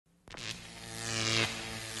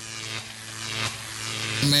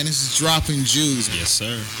man. This is Dropping Jews. Yes,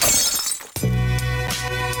 sir.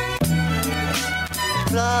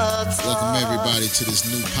 Welcome everybody to this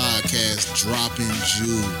new podcast, Dropping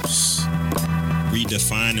Jews.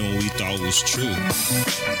 Redefining what we thought was true.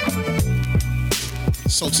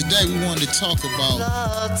 So today we wanted to talk about...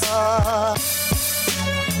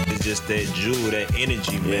 It's just that Jew, that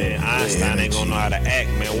energy, man. Einstein ain't gonna know how to act,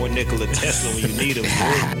 man. What Nikola Tesla when you need him,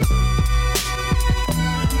 man.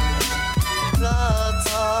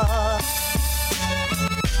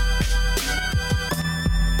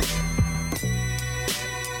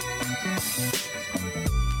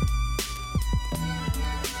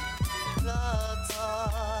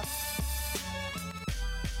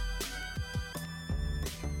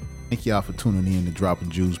 Thank y'all for tuning in to Dropping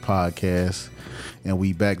Jews podcast. And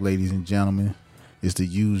we back, ladies and gentlemen. It's the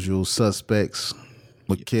usual suspects.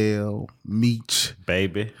 Mikhail, Meech,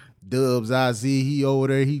 Baby. Dubs, IZ, he over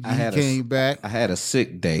there. He came back. I had a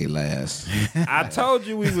sick day last. I told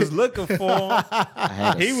you we was looking for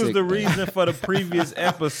him. He was the reason for the previous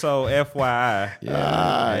episode, FYI.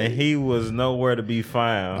 Yeah. And he was nowhere to be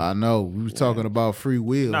found. I know. We was talking about free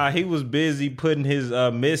will. Nah, he was busy putting his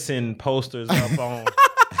missing posters up on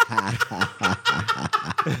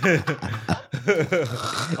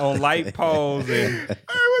on light poles and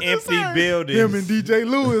empty buildings. Him and DJ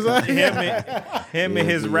Lewis. Him and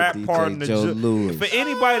his rap DJ partner Joe Lewis. For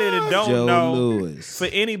anybody that don't Joe know, Lewis. for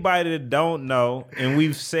anybody that don't know, and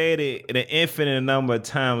we've said it an infinite number of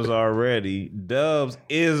times already, Dubs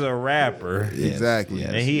is a rapper. Yes, Exactly. yes,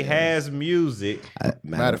 And he yes. has music.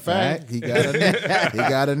 Matter of fact, he got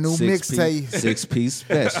a new mixtape. 6-piece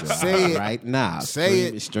special. Say it. Right now. Say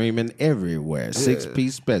it. Streaming everywhere.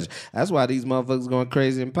 6-piece special. That's why these motherfuckers going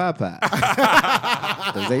crazy in Popeyes.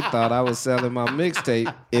 Because they thought I was selling my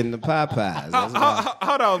mixtape in the Popeyes. That's why.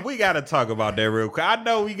 Hold on, we gotta talk about that real quick. I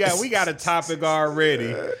know we got a topic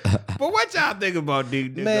already, but what y'all think about this?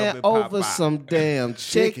 Man, over some damn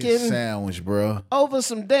chicken. Sandwich, bro. Over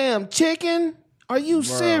some damn chicken? Are you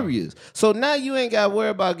serious? So now you ain't got to worry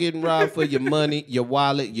about getting robbed for your money, your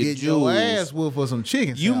wallet, your Get jewels. your ass whooped for some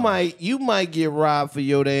chicken sandwich. You might get robbed for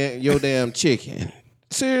your damn chicken.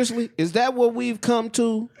 Seriously? Is that what we've come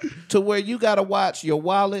to where you got to watch your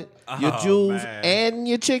wallet, your jewels, man. and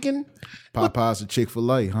your chicken? Popeyes and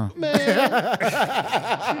Chick-fil-A, huh? Man.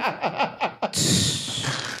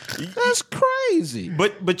 That's crazy.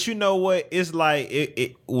 But you know what? It's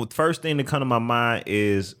like first thing to come to my mind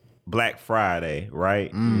is Black Friday,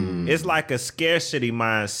 right? It's like a scarcity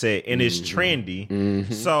mindset, and it's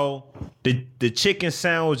trendy. So the chicken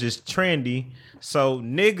sandwich is trendy. So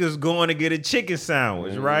niggas going to get a chicken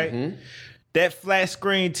sandwich, right? That flat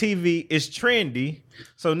screen TV is trendy.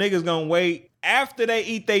 So niggas gonna wait after they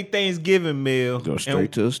eat their Thanksgiving meal. Go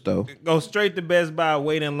straight to the store. Go straight to Best Buy,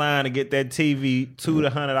 wait in line to get that TV $200 to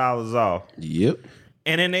 $100 off. Yep.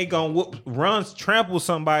 And then they gonna trample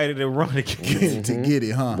somebody to run to get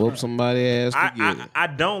it, huh? Whoop somebody's ass to get it. I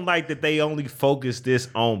don't like that they only focus this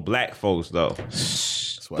on black folks though.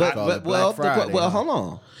 That's why I call it well, Black Friday. huh? hold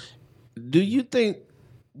on. Do you think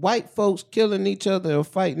white folks killing each other or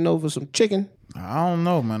fighting over some chicken? I don't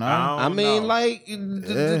know, man. I mean,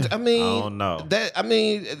 don't know.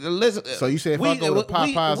 Listen. So you say if I go to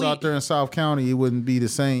Popeyes out there in South County, it wouldn't be the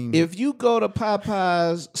same? If you go to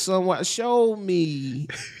Popeyes somewhere, show me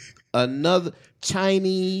another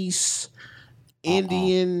Chinese,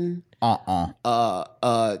 Indian,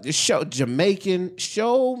 show Jamaican.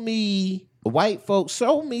 Show me white folks.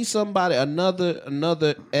 Show me somebody,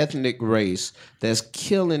 another ethnic race that's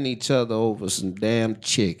killing each other over some damn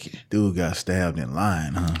chicken. Dude got stabbed in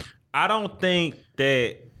line, huh? I don't think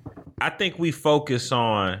that. I think we focus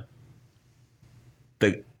on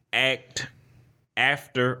the act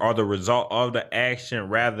after or the result of the action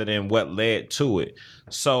rather than what led to it.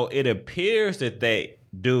 So it appears that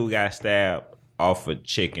dude got stabbed off of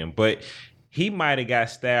chicken, but he might have got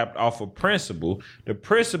stabbed off of principle. The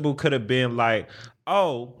principle could have been like,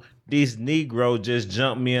 oh, this Negro just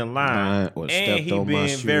jumped me in line. And he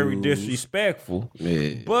being very disrespectful.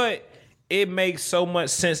 Yeah. But it makes so much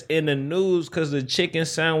sense in the news because the chicken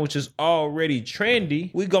sandwich is already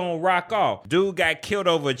trendy. We gonna rock off. Dude got killed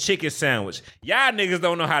over a chicken sandwich. Y'all niggas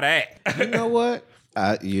don't know how to act. You know what?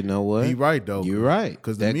 You know what? He right though. You're right.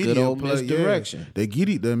 Because that the good media old misdirection.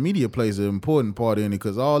 The media plays an important part in it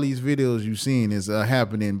because all these videos you've seen is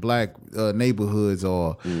happening in black neighborhoods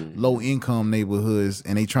or low income neighborhoods,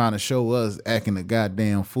 and they trying to show us acting a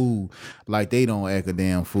goddamn fool like they don't act a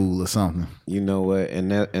damn fool or something. You know what?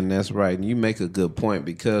 And that's right. And you make a good point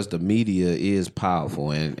because the media is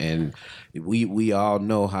powerful, and we all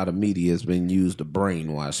know how the media has been used to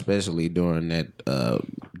brainwash, especially during that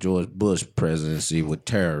George Bush presidency with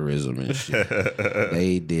terrorism and shit.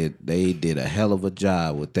 They did a hell of a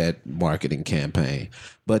job with that marketing campaign.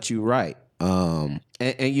 But you're right. And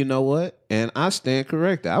you know what? And I stand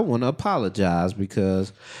corrected. I want to apologize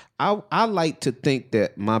because I like to think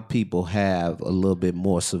that my people have a little bit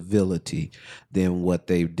more civility than what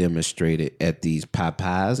they've demonstrated at these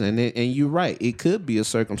Popeyes. And you're right. It could be a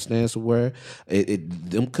circumstance where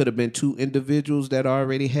them could have been two individuals that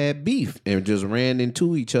already had beef and just ran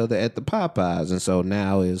into each other at the Popeyes. And so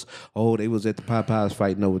now they was at the Popeyes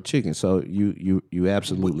fighting over chicken. So you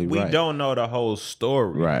absolutely right. We don't know the whole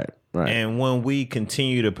story. Right. And when we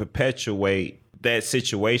continue to perpetuate that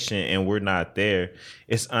situation and we're not there,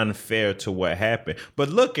 it's unfair to what happened. But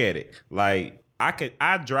look at it. Like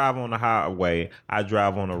I drive on the highway, I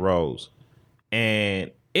drive on the roads,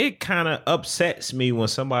 and it kind of upsets me when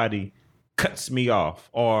somebody cuts me off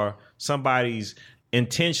or somebody's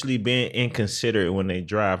intentionally being inconsiderate when they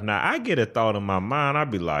drive. Now I get a thought in my mind, I'd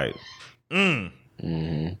be like, only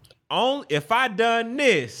if I done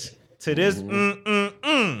this to this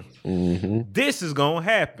this is gonna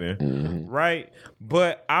happen, right?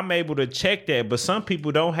 But I'm able to check that. But some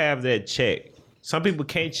people don't have that check. Some people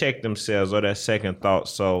can't check themselves or that second thought,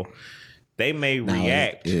 so they may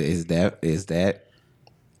react. Is that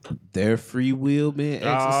their free will being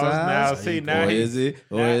exercised?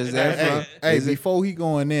 Before he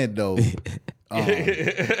go in there though,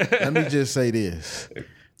 let me just say this.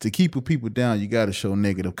 To keep people down, you got to show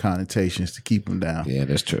negative connotations to keep them down. Yeah,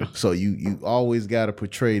 that's true. So you always got to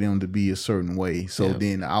portray them to be a certain way. So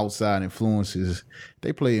then the outside influences,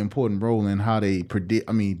 they play an important role in how they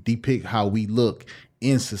depict how we look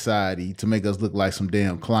in society to make us look like some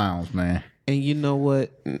damn clowns, man. And you know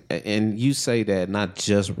what? And you say that, and I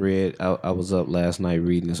just read. I was up last night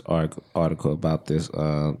reading this article about this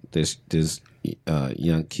young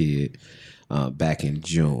kid. Back in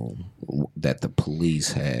June, that the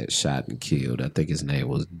police had shot and killed. I think his name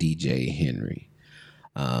was DJ Henry,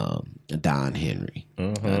 Don Henry.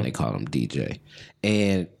 They call him DJ.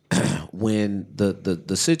 And when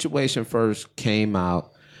the situation first came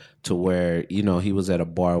out to where, he was at a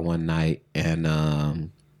bar one night and a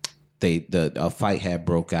fight had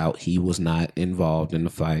broke out. He was not involved in the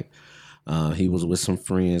fight. He was with some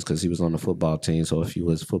friends because he was on the football team. So a few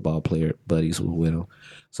of his football player buddies were with him.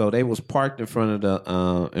 So they was parked in front of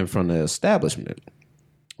the establishment.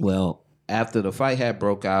 Well, after the fight had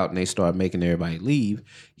broke out and they started making everybody leave,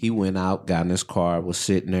 he went out, got in his car, was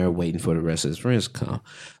sitting there waiting for the rest of his friends to come.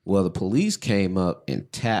 Well, the police came up and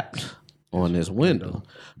tapped on his window,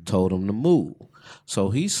 told him to move. So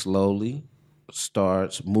he slowly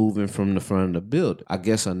starts moving from the front of the building. I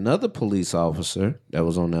guess another police officer that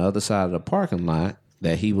was on the other side of the parking lot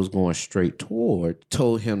that he was going straight toward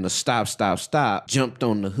told him to stop, jumped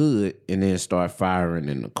on the hood, and then started firing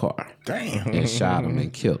in the car. Damn. And shot him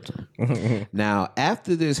and killed him. Now,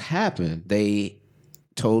 after this happened, they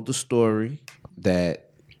told the story that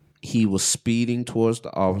he was speeding towards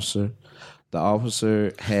the officer. The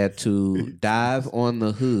officer had to dive on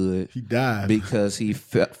the hood. He died because he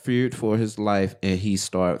feared for his life, and he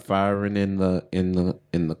started firing in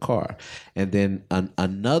the car. And then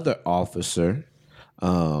another officer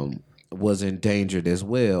was endangered as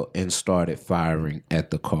well and started firing at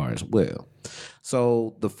the car as well.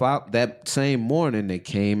 So that same morning, they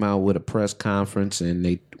came out with a press conference and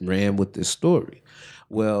they ran with this story.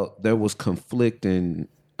 Well, there was conflicting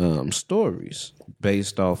stories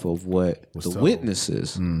based off of what the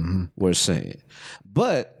witnesses were saying.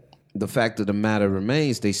 But the fact of the matter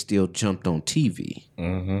remains, they still jumped on TV,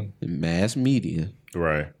 mass media,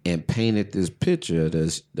 right, and painted this picture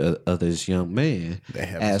of this young man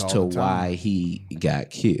as to why he got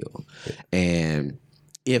killed. And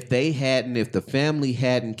if the family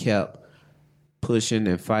hadn't kept pushing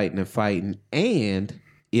and fighting, and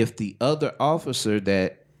if the other officer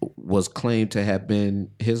that was claimed to have been,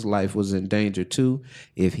 his life was in danger too,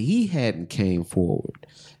 if he hadn't came forward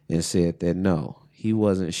and said that no, he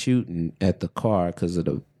wasn't shooting at the car because of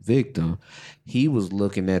the victim, he was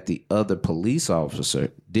looking at the other police officer,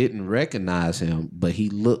 didn't recognize him, but he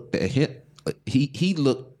looked at him, he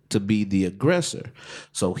looked to be the aggressor.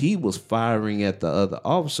 So he was firing at the other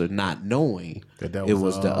officer, not knowing that it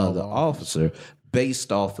was the other officer,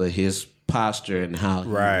 based off of his posture and how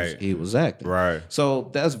he was acting. Right. So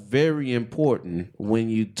that's very important when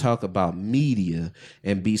you talk about media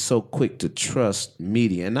and be so quick to trust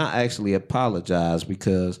media. And I actually apologize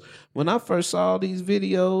because when I first saw these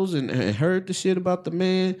videos and heard the shit about the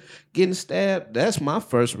man getting stabbed, that's my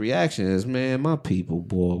first reaction is, man, my people,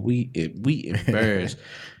 boy, we embarrassed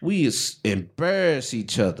embarrass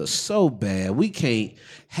each other so bad. We can't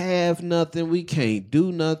have nothing. We can't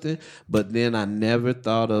do nothing. But then I never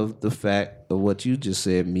thought of the fact of what you just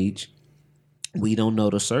said, Meech. We don't know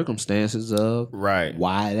the circumstances of Right.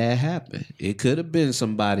 why that happened. It could have been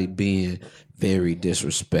somebody being very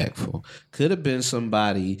disrespectful. Could have been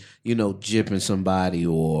somebody, gypping somebody,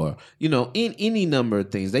 or, in any number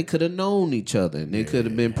of things. They could have known each other, and it could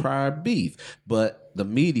have been prior beef. But the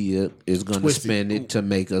media is going to spin it to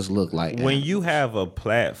make us look like When animals. you have a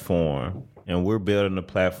platform, and we're building a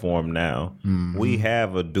platform now, we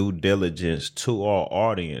have a due diligence to our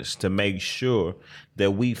audience to make sure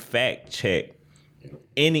that we fact check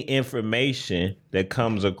any information that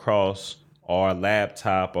comes across our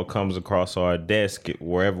laptop or comes across our desk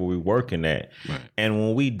wherever we're working at. Right. And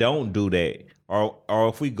when we don't do that, or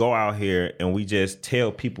if we go out here and we just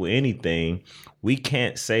tell people anything, we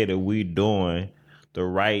can't say that we're doing the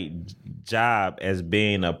right job as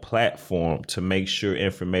being a platform to make sure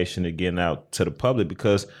information is getting out to the public,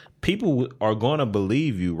 because people are going to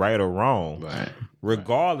believe you, right or wrong,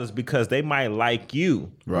 regardless, because they might like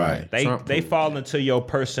you. Right. They fall into your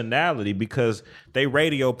personality because they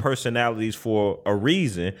radio personalities for a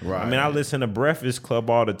reason. Right. I mean, I listen to Breakfast Club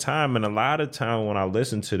all the time, and a lot of time when I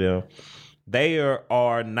listen to them, they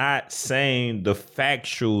are not saying the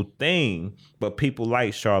factual thing, but people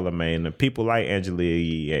like Charlamagne, and people like Angela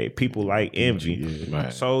Yee, people like Envy.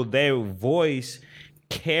 Right. So their voice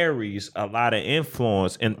carries a lot of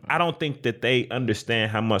influence, and I don't think that they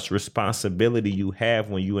understand how much responsibility you have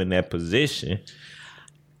when you're in that position.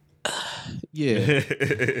 Yeah,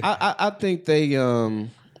 I think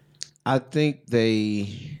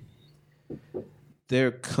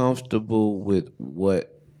they're comfortable with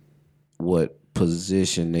what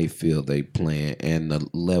position they feel they playing and the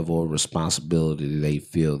level of responsibility they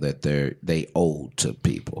feel that they owe to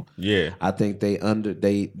people. Yeah, I think they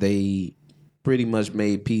pretty much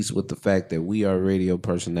made peace with the fact that we are radio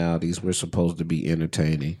personalities. We're supposed to be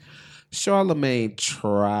entertaining. Charlamagne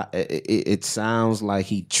it sounds like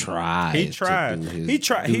he tried. He tried.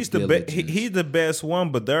 He's the best. He's the best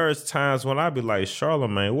one. But there's times when I be like,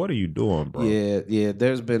 Charlamagne, what are you doing, bro? Yeah.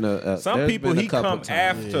 There's been some people he come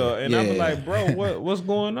times. after, and I be like, bro, what's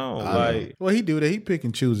going on? Like, well, he do that. He pick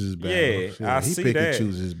and choose his battles. Yeah, I he see pick that. and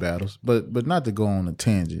choose his battles. But not to go on a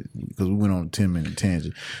tangent, because we went on a 10-minute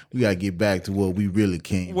tangent. We gotta get back to what we really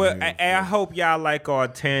came. well, I hope y'all like our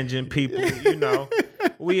tangent people.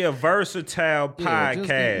 We a versatile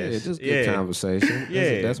podcast. Just good conversation.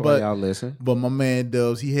 Yeah. That's why y'all listen. But my man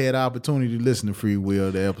Dubs, he had opportunity to listen to Free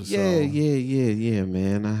Will, the episode. Yeah,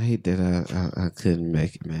 man. I hate that I couldn't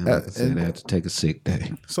make it, man. Like I said, I had to take a sick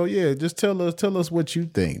day. So yeah, just tell us what you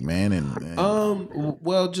think, man. And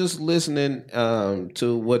Well, just listening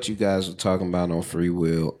to what you guys were talking about on Free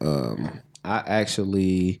Will, I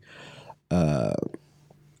actually I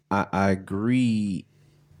agree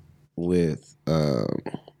with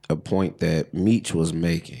a point that Meech was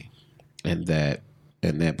making, and that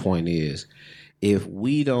point is, if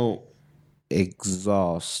we don't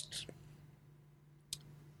exhaust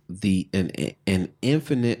an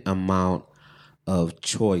infinite amount of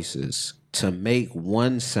choices to make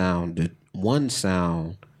one sound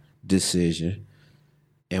decision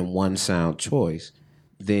and one sound choice,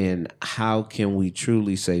 then how can we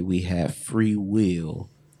truly say we have free will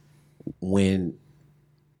when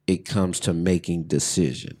it comes to making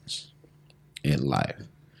decisions in life?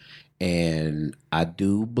 And I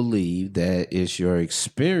do believe that it's your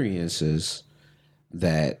experiences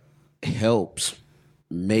that helps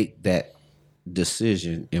make that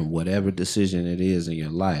decision in whatever decision it is in your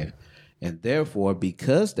life. And therefore,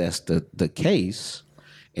 because that's the case,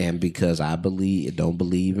 and because I don't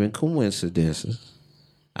believe in coincidences,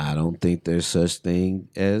 I don't think there's such thing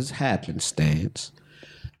as happenstance.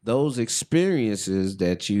 Those experiences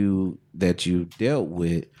that you dealt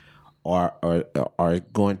with are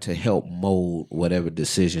going to help mold whatever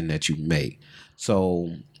decision that you make.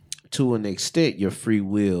 So, to an extent, your free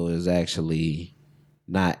will is actually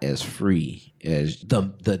not as free as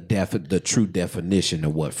the true definition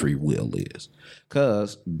of what free will is.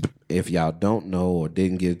 Because if y'all don't know or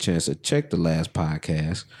didn't get a chance to check the last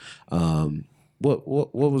podcast, what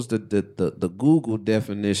was the Google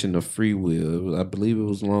definition of free will? I believe it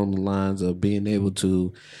was along the lines of being able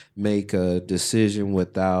to make a decision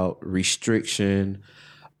without restriction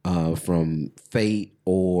from fate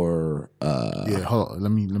or hold on.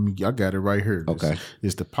 Let me I got it right here. Okay.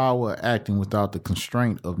 It's the power of acting without the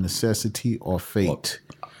constraint of necessity or fate.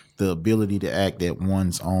 The ability to act at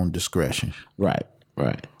one's own discretion. Right.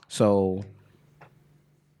 So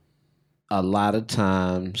a lot of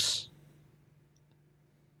times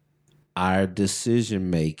our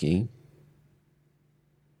decision making,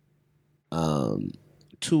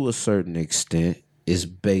 to a certain extent, is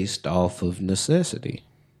based off of necessity,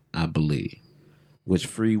 I believe. With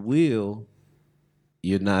free will,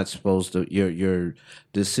 you're not supposed to, your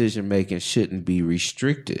decision making shouldn't be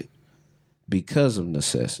restricted because of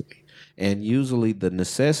necessity. And usually the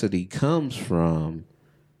necessity comes from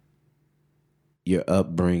your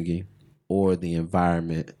upbringing or the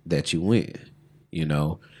environment that you in. You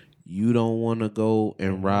know, you don't want to go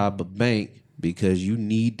and rob a bank because you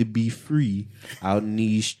need to be free out in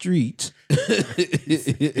these streets.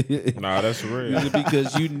 Nah, that's real.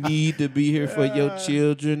 Because you need to be here for your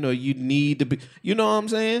children, or you need to be, you know what I'm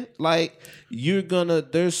saying? Like,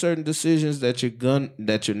 there's certain decisions that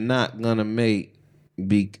you're not gonna make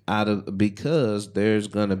because there's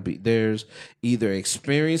either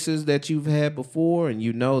experiences that you've had before and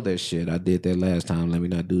you know that shit, I did that last time, let me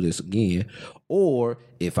not do this again. Or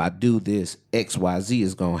if I do this, XYZ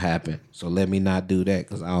is gonna happen, so let me not do that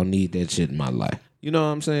because I don't need that shit in my life. You know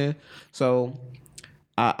what I'm saying? So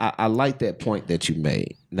I like that point that you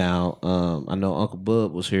made. Now, I know Uncle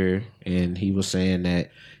Bub was here and he was saying that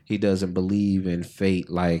he doesn't believe in fate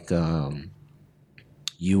like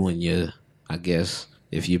you and your, I guess,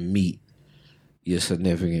 if you meet your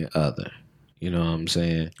significant other. You know what I'm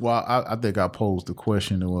saying? Well, I think I posed the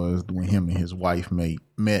question was when him and his wife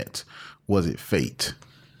met, was it fate?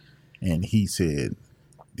 And he said,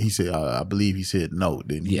 I believe he said no,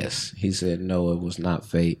 didn't he? Yes, he said no, it was not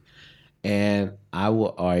fate. And I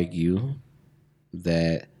will argue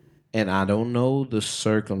that, and I don't know the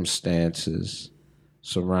circumstances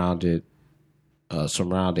surrounding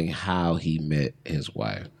how he met his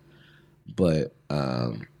wife, but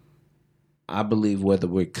I believe whether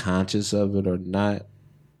we're conscious of it or not,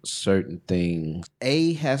 certain things,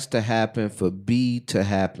 A has to happen for B to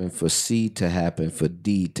happen, for C to happen, for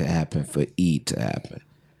D to happen, for E to happen.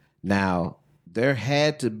 Now, there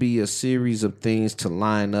had to be a series of things to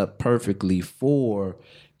line up perfectly for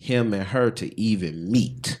him and her to even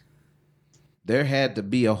meet. There had to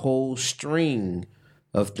be a whole string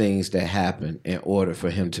of things that happened in order for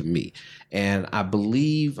him to meet. And I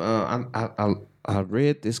believe I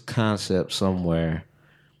read this concept somewhere.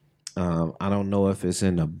 I don't know if it's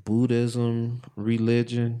in a Buddhism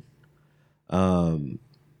religion, but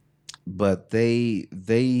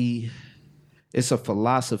it's a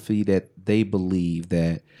philosophy that they believe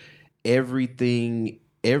that everything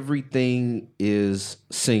is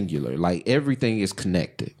singular, like everything is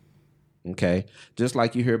connected. Okay, just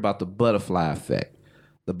like you hear about the butterfly effect.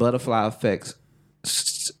 The butterfly effect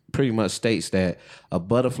pretty much states that a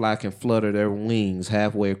butterfly can flutter their wings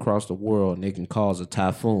halfway across the world and it can cause a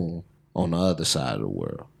typhoon on the other side of the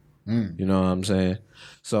world. You know what I'm saying?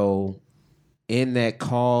 So in that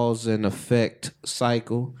cause and effect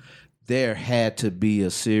cycle, there had to be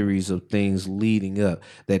a series of things leading up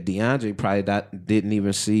that DeAndre probably didn't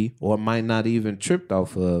even see or might not even tripped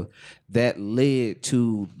off of that led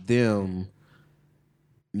to them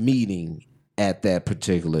meeting at that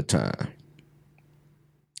particular time.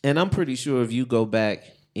 And I'm pretty sure if you go back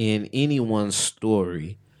in anyone's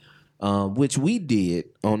story, which we did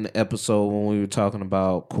on the episode when we were talking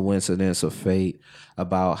about coincidence of fate,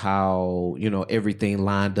 about how, you know, everything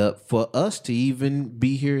lined up for us to even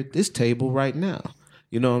be here at this table right now.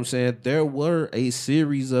 You know what I'm saying? There were a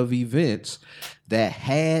series of events that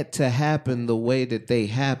had to happen the way that they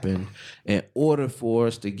happened in order for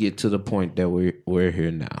us to get to the point that we're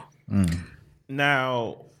here now.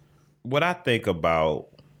 Now, what I think about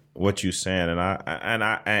what you're saying,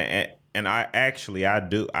 I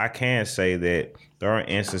can say that there are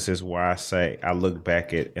instances where I look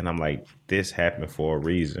back at and I'm like, this happened for a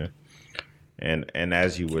reason. And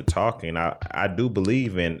as you were talking, I do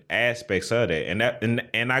believe in aspects of that.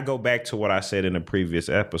 And I go back to what I said in the previous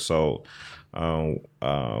episode.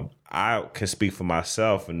 I can speak for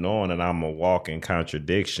myself and knowing that I'm a walking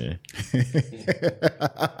contradiction.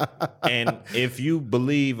 And if you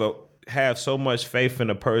have so much faith in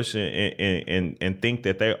a person and think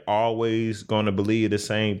that they're always going to believe the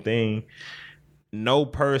same thing, no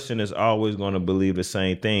person is always going to believe the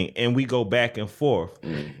same thing. And we go back and forth.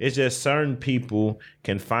 It's just certain people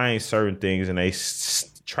can find certain things and they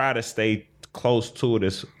try to stay close to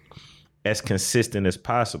it as consistent as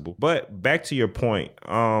possible. But back to your point,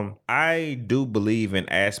 I do believe in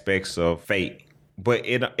aspects of fate, but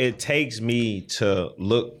it takes me to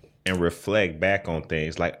look and reflect back on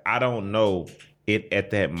things. Like, I don't know it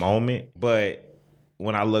at that moment, but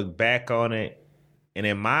when I look back on it,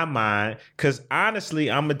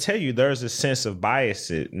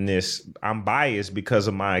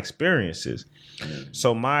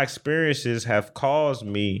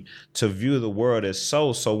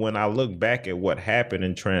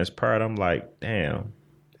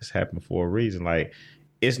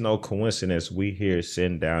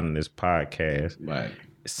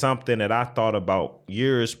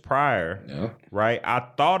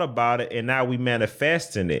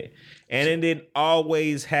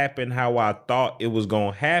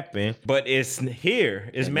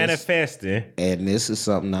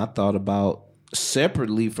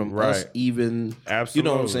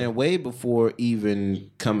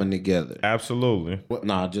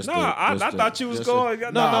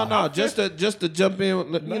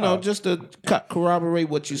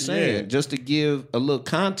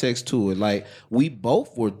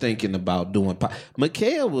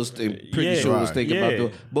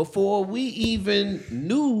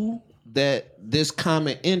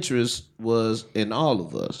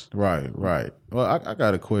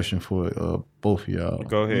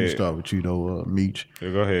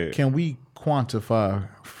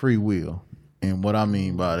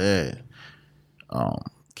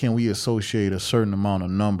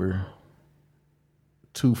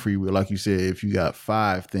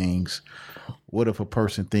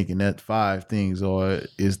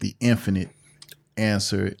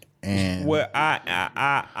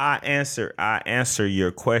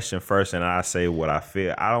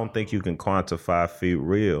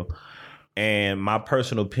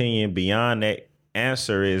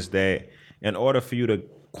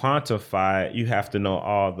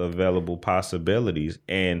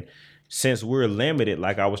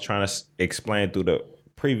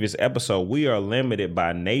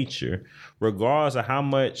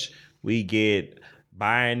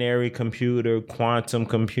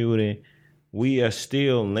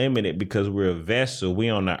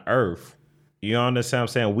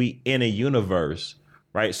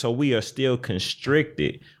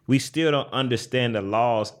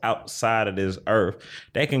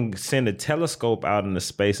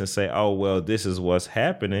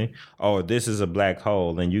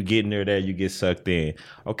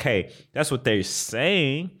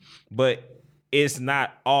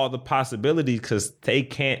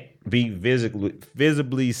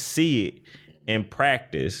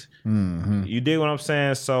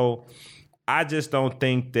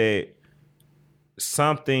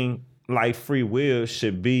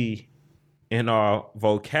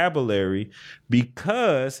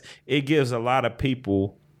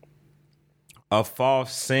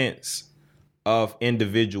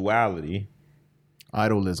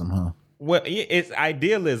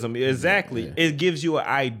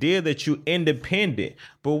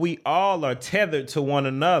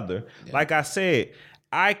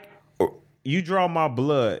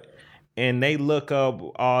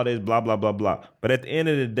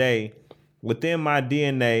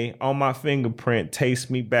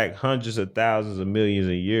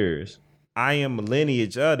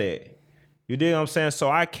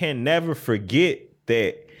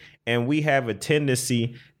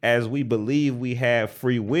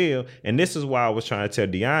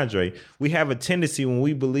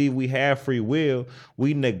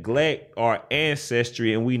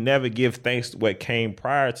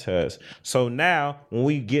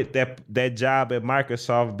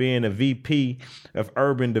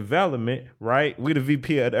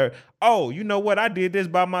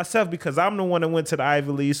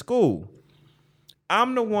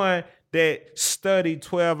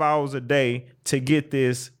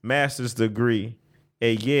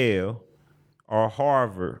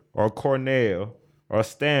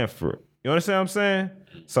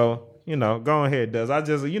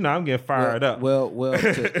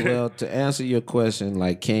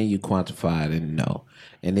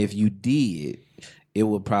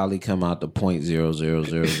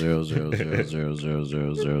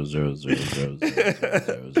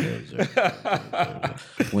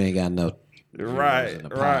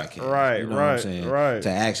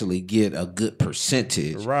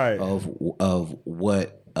 percentage Right. of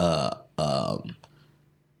what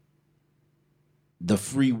the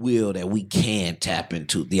free will that we can tap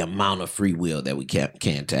into, the amount of free will that we can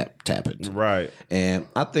tap into. Right. And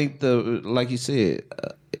I think like you said,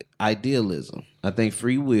 idealism. I think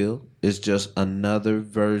free will is just another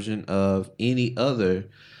version of any other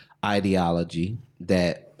ideology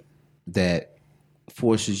that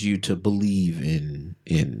forces you to believe in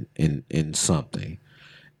something,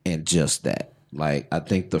 and just that. Like, I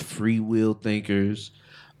think the free will thinkers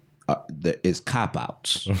is cop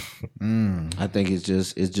outs. I think it's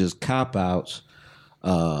just cop outs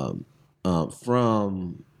from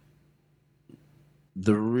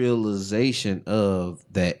the realization of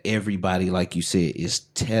that everybody, like you said, is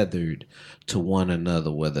tethered to one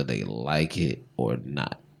another, whether they like it or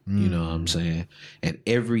not. You know what I'm saying? And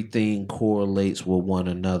everything correlates with one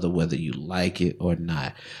another, whether you like it or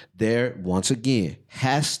not. There, once again,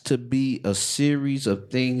 has to be a series of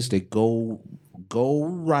things that go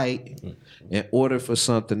right in order for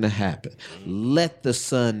something to happen. Let the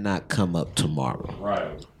sun not come up tomorrow.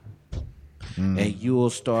 Right. And you'll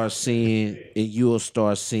start seeing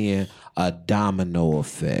a domino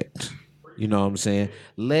effect. You know what I'm saying?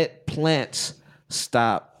 Let plants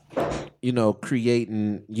stop,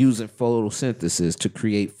 using photosynthesis to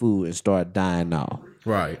create food and start dying off.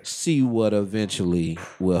 Right. See what eventually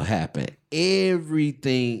will happen.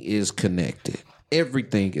 Everything is connected.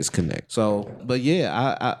 Everything is connected. So, but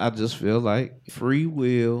yeah, I just feel like free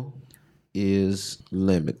will is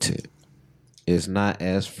limited. It's not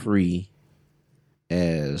as free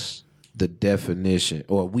as the definition,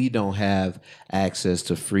 or we don't have access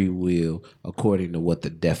to free will according to what the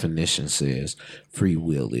definition says free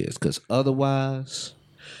will is. Because otherwise,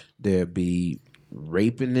 there'd be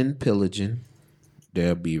raping and pillaging,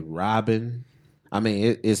 there'd be robbing. I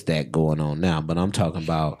mean, it's that going on now, but I'm talking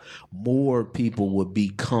about more people would be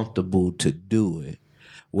comfortable to do it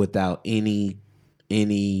without any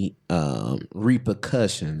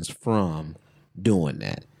repercussions from doing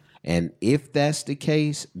that. And if that's the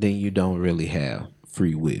case, then you don't really have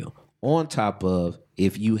free will. On top of,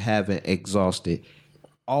 if you haven't exhausted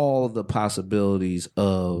all the possibilities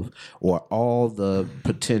of, or all the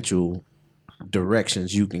potential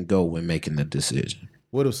directions you can go when making the decision.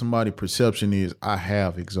 What if somebody's perception is, I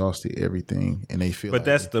have exhausted everything, and they feel But like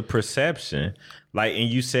that's the perception. Like, and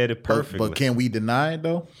you said it perfectly. But can we deny it,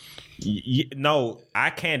 though? No,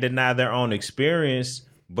 I can't deny their own experience.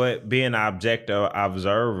 But being an objective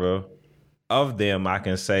observer of them, I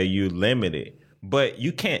can say you limited. But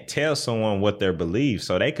you can't tell someone what their beliefs,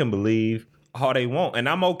 so they can believe all they want. And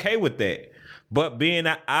I'm okay with that. But being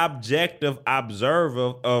an objective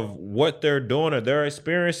observer of what they're doing or their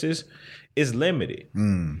experiences is limited.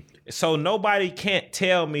 So nobody can't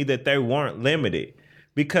tell me that they weren't limited.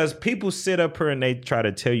 Because people sit up here and they try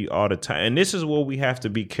to tell you all the time. And this is what we have to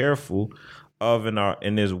be careful of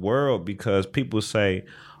in this world, because people say,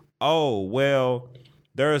 oh, well,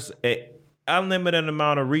 there's an unlimited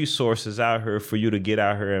amount of resources out here for you to get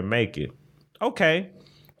out here and make it. Okay,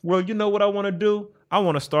 well, you know what I want to do? I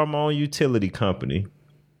want to start my own utility company.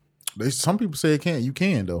 Some people say it can't. You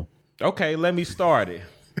can, though. Okay, let me start it.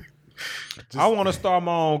 I want to start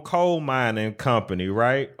my own coal mining company,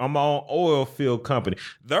 right? I'm my own oil field company.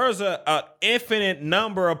 There's a infinite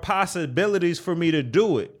number of possibilities for me to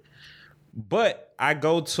do it. But I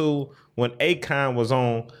go to when Akon was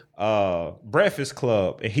on Breakfast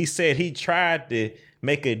Club, and he said he tried to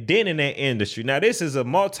make a dent in that industry. Now, this is a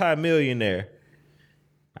multimillionaire.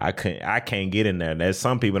 I can't get in there. There's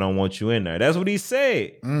some people don't want you in there. That's what he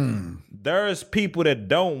said. There's people that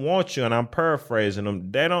don't want you, and I'm paraphrasing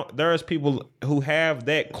them. There's people who have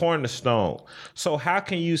that cornerstone. So how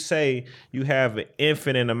can you say you have an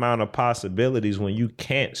infinite amount of possibilities when you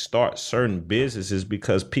can't start certain businesses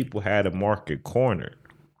because people had a market cornered?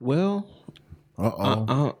 Well,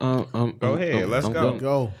 Go ahead. Let's go.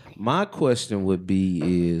 Go. My question would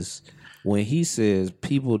be is, when he says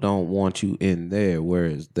people don't want you in there, where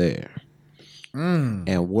is there?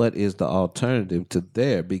 And what is the alternative to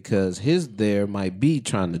there? Because his there might be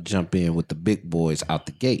trying to jump in with the big boys out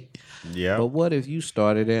the gate. Yeah. But what if you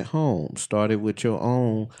started at home, started with your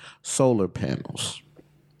own solar panels?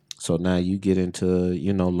 So now you get into,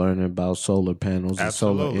 learning about solar panels and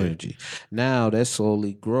solar energy. Now that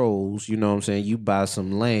slowly grows, you know what I'm saying? You buy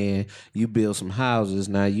some land, you build some houses.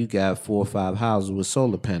 Now you got 4 or 5 houses with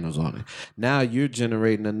solar panels on it. Now you're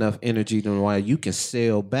generating enough energy to why you can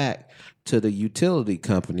sell back to the utility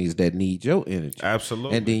companies that need your energy.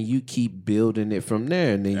 Absolutely. And then you keep building it from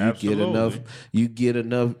there. And then you get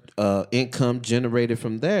enough income generated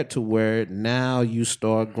from there to where now you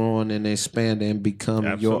start growing and expanding and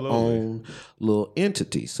become your own little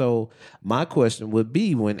entity. So my question would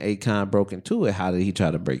be, when Akon broke into it, how did he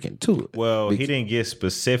try to break into it? Well, he didn't get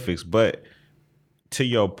specifics, but to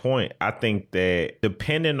your point, I think that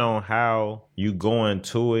depending on how you go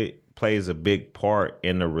into it plays a big part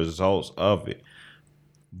in the results of it.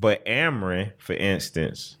 But Ameren, for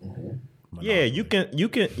instance, yeah, you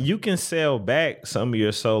can sell back some of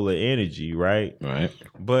your solar energy, right? Right.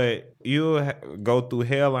 But you'll go through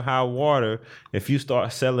hell and high water if you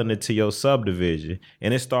start selling it to your subdivision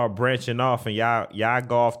and it start branching off, and y'all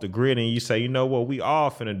go off the grid and you say, you know what, we all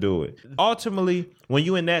finna do it. Ultimately, when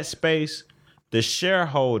you in that space, the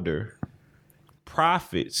shareholder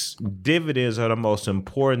profits, dividends are the most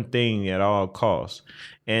important thing at all costs.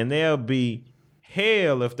 And there'll be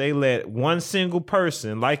hell if they let one single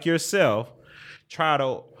person like yourself try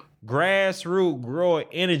to grassroots grow an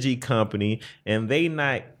energy company and they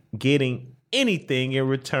not getting anything in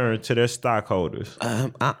return to their stockholders.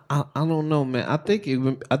 I don't know, man. I think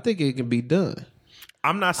it can be done.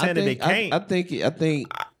 I'm not saying that they can't. I think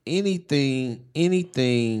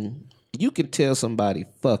anything you can tell somebody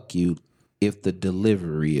fuck you if the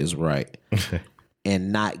delivery is right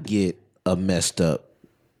and not get a messed up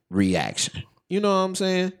reaction. You know what I'm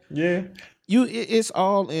saying? Yeah. It's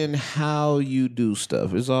all in how you do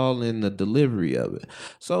stuff. It's all in the delivery of it.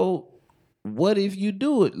 So what if you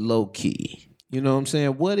do it low key? You know what I'm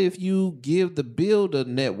saying? What if you build a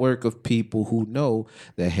network of people who know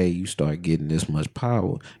that, hey, you start getting this much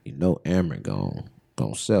power, Ameren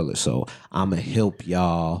gonna sell it. So I'm gonna help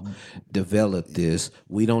y'all develop this.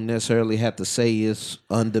 We don't necessarily have to say it's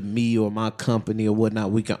under me or my company or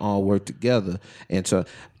whatnot. We can all work together and so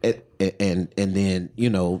and then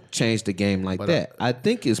change the game like that. I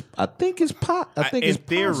think it's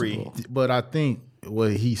theory. possible. But I think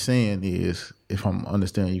what he's saying is, if I'm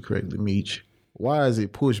understanding you correctly, Meech, why is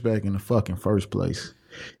it pushed back in the fucking first place?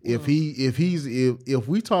 If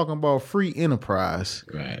we talking about free enterprise,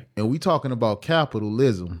 right, and we talking about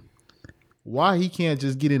capitalism, why he can't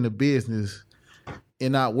just get into business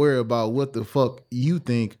and not worry about what the fuck you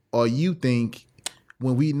think, or you think,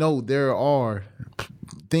 when we know there are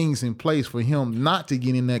things in place for him not to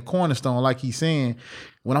get in that cornerstone, like he's saying,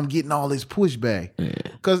 when I'm getting all this pushback.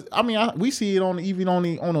 Because we see it even on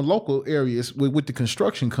the local areas with the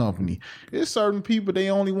construction company. There's certain people they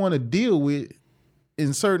only want to deal with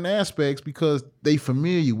in certain aspects because they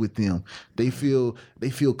familiar with them. They feel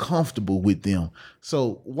comfortable with them.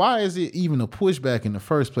 So why is it even a pushback in the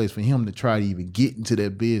first place for him to try to even get into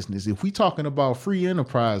that business? If we talking about free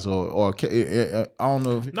enterprise or I don't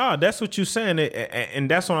know. No, that's what you're saying. And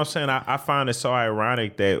that's what I'm saying. I find it so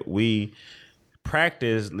ironic that we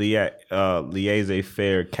practice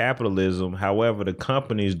laissez-faire capitalism. However, the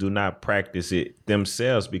companies do not practice it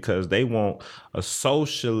themselves because they want a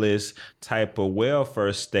socialist type of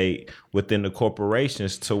welfare state within the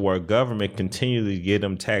corporations, to where government continually get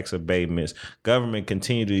them tax abatements. Government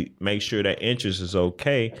continue to make sure that interest is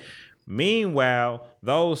okay. Meanwhile,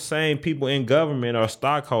 those same people in government are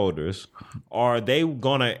stockholders. Are they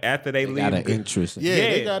gonna, after they leave, got an interest? Yeah,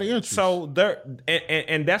 they got an interest. So they're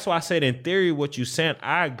and that's why I said, in theory, what you saying,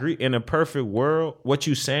 I agree. In a perfect world, what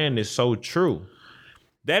you saying is so true.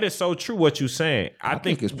 That is so true. What you saying, I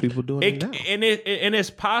think it's people doing it now, and it's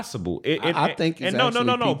possible. I think it's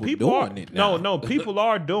no. People doing it now. No, people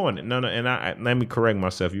are doing it. No, and let me correct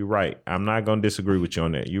myself. You're right. I'm not gonna disagree with you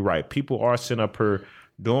on that. You're right. People are sitting up here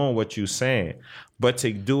doing what you saying, but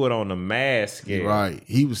to do it on a mass scale, right?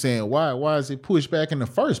 He was saying, why is it pushed back in the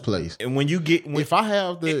first place? And when you get, if I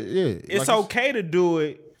have it's like okay to do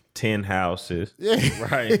it. 10 houses,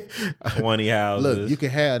 right? 20 houses. Look, you can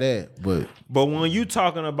have that, but when you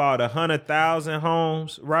talking about 100,000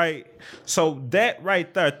 homes, right? So that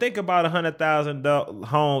right there, think about 100,000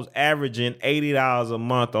 homes averaging $80 a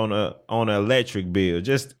month on an electric bill,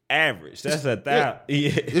 just average. That's $1,000. Yeah.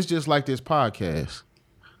 It's just like this podcast.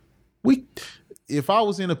 If I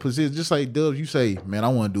was in a position, just like Dubs, you say, man, I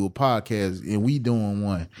want to do a podcast, and we doing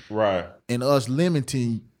one, right? And us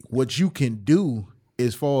limiting what you can do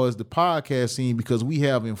as far as the podcast scene, because we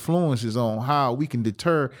have influences on how we can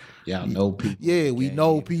deter. Y'all know people. Yeah, we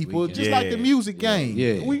know people. Just like the music game.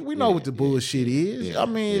 Yeah. We know what the bullshit is. Yeah. I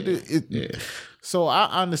mean, so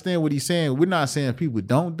I understand what he's saying. We're not saying people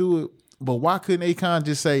don't do it, but why couldn't Akon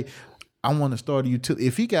just say, I want to start a utility?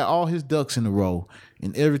 If he got all his ducks in a row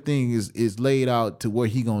and everything is laid out to where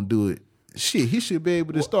he gonna do it, shit, he should be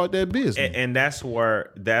able to start that business. And that's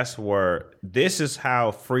where this is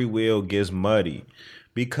how free will gets muddy,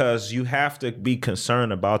 because you have to be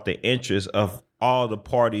concerned about the interests of all the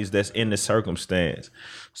parties that's in the circumstance.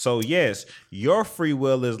 So yes, your free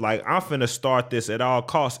will is like, I'm finna start this at all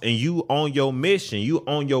costs, and you on your mission, you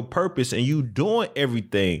on your purpose, and you doing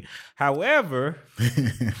everything. However,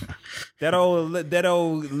 that old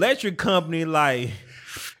electric company like,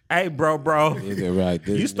 hey, bro, right,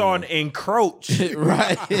 you starting to encroach.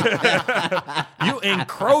 Right. You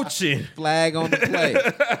encroaching. Flag on the play.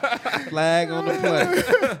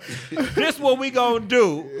 This what we gonna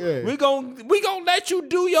do. Yeah. We gonna let you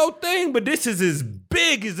do your thing, but this is as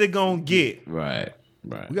big as it gonna get. Right.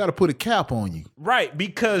 We got to put a cap on you. Right,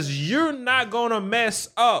 because you're not going to mess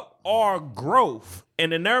up our growth.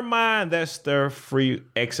 And in their mind, that's their free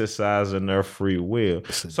exercise and their free will.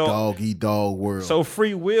 It's a dog-eat-dog world. So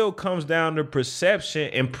free will comes down to perception,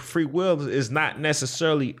 and free will is not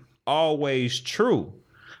necessarily always true.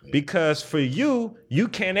 Because for you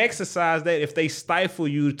can't exercise that if they stifle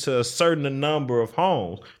you to a certain number of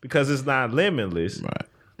homes, because it's not limitless. Right.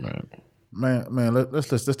 Man, let's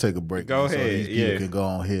take a break. Go so ahead, these people can go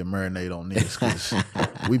on here and marinate on this, because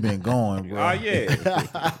we've been going, bro. Oh yeah.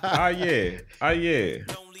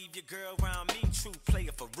 Don't leave your girl around me, true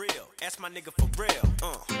player for real. Ask my nigga for real.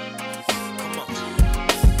 Come on.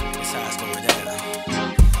 This how it's going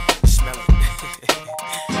down. You smell it.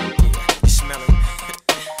 Yeah, you smell it.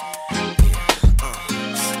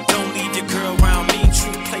 Yeah, Don't leave your girl around me,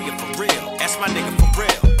 true player for real. Ask my nigga for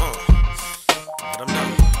real. Let 'em know.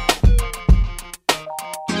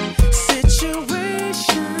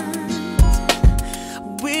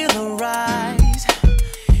 Will arise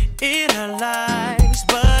in our lives,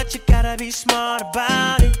 but you gotta be smart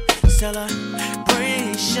about it. Celebrations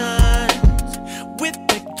with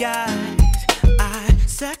the guys I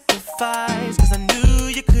sacrificed, 'cause I knew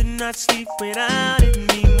you could not sleep without it.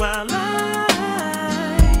 Meanwhile,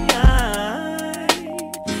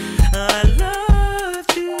 I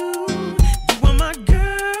loved you. You were my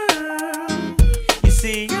girl. You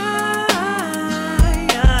see,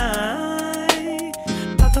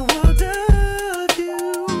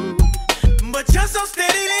 just so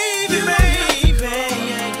steady leaving, baby.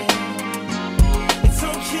 It's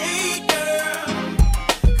okay, girl,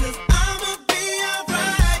 'cause I'ma be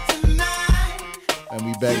alright tonight. And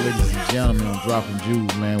we back, ladies and gentlemen, on Dropping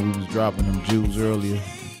Jewels, man. We was dropping them jewels earlier,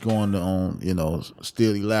 going on,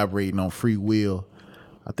 still elaborating on free will.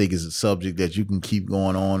 I think it's a subject that you can keep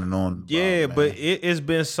going on and on. Yeah, about, but it's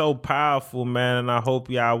been so powerful, man, and I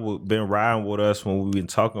hope y'all would been riding with us when we've been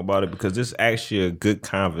talking about it, because this is actually a good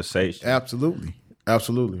conversation. Absolutely. I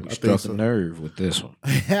struck a nerve with this one.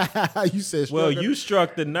 You said, well, you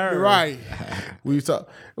struck the nerve, right? We talk.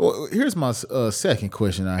 Well, here's my second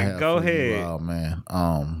question I have. Go for ahead, you all, man.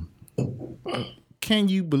 Can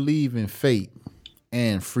you believe in fate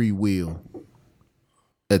and free will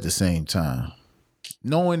at the same time?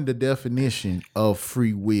 Knowing the definition of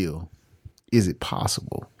free will, is it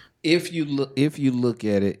possible? If you look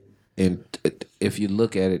at it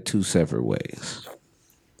two separate ways,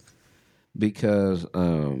 because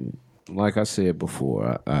like I said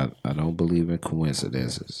before, I don't believe in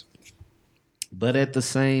coincidences, but at the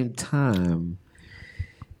same time,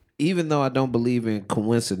 even though I don't believe in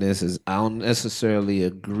coincidences, I don't necessarily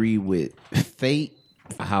agree with fate.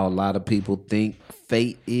 How a lot of people think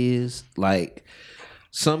fate is. Like,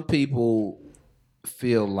 some people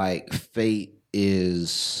feel like fate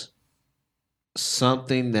is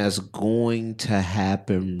something that's going to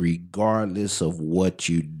happen regardless of what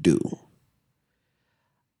you do.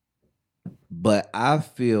 But I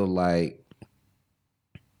feel like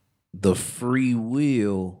the free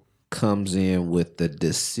will comes in with the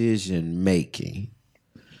decision making,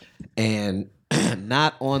 and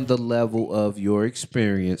not on the level of your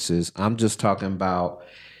experiences. I'm just talking about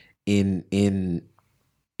in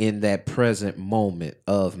that present moment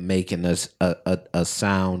of making a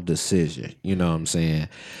sound decision. You know what I'm saying?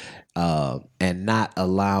 And not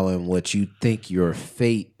allowing what you think your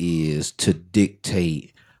fate is to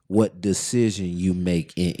dictate what decision you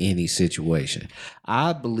make in any situation.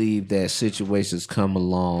 I believe that situations come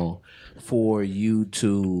along for you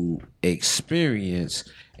to experience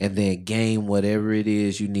and then gain whatever it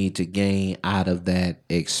is you need to gain out of that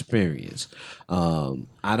experience.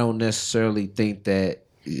 I don't necessarily think that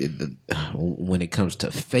when it comes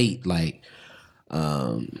to fate, like,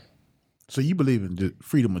 so you believe in the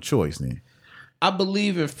freedom of choice, then? I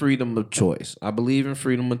believe in freedom of choice.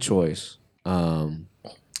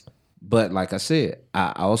 But like I said,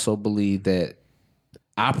 I also believe that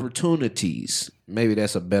opportunities, maybe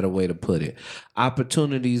that's a better way to put it,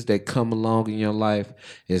 opportunities that come along in your life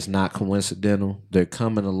is not coincidental. They're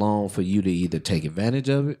coming along for you to either take advantage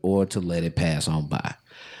of it or to let it pass on by.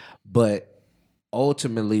 But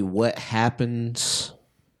ultimately, what happens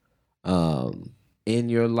in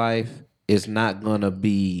your life is not going to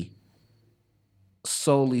be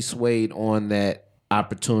solely swayed on that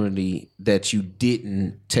opportunity that you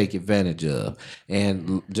didn't take advantage of.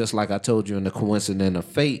 And just like I told you in the Coincidence of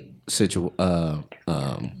Fate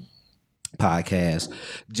podcast,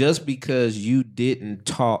 just because you didn't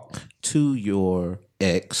talk to your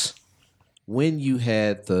ex when you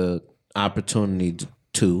had the opportunity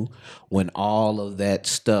to, when all of that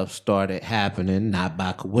stuff started happening, not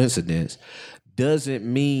by coincidence, doesn't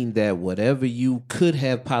mean that whatever you could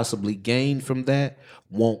have possibly gained from that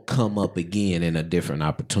won't come up again in a different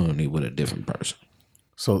opportunity with a different person.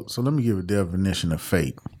 So let me give a definition of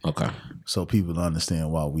fate, Okay. so people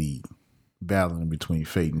understand why we battling between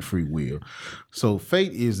fate and free will. So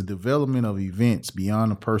fate is the development of events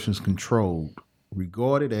beyond a person's control,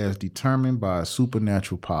 regarded as determined by a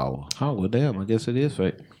supernatural power. Oh, well, damn. I guess it is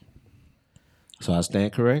fate. So I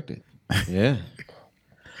stand corrected. Yeah.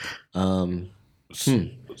 For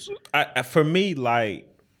me, like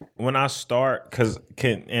when I start,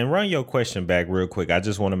 and run your question back real quick. I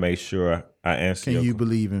just want to make sure I answer. Can you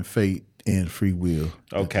believe in fate and free will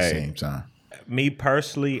at the same time? Me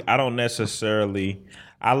personally, I don't necessarily.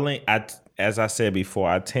 As I said before,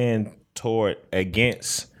 I tend toward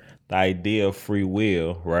against the idea of free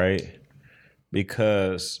will, right?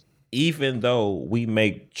 Because even though we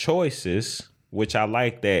make choices, which I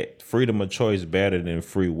like that freedom of choice better than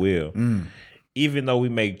free will. Even though we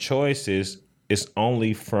make choices, it's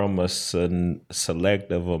only from a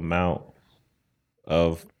selective amount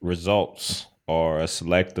of results or a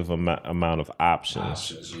selective amount of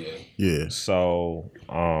options. Yeah. So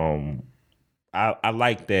I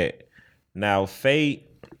like that. Now, fate,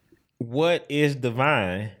 what is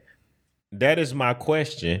divine? That is my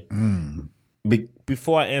question.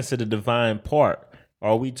 Before I answer the divine part,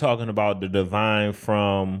 are we talking about the divine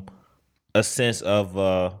from a sense of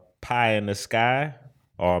a pie in the sky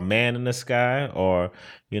or a man in the sky or,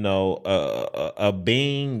 a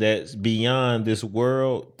being that's beyond this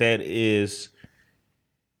world that is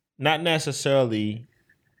not necessarily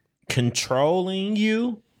controlling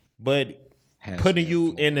you, but putting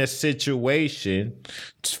you in a situation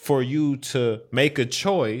for you to make a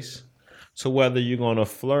choice to whether you're going to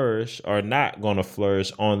flourish or not going to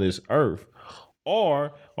flourish on this earth?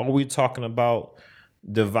 Or are we talking about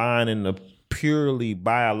divine in a purely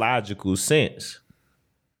biological sense?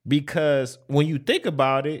 Because when you think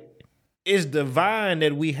about it, it's divine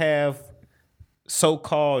that we have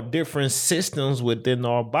so-called different systems within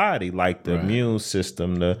our body, like the immune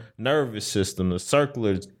system, the nervous system, the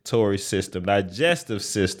circulatory system, digestive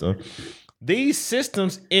system. These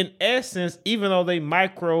systems, in essence, even though they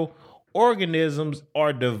microorganisms,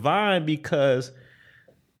 are divine because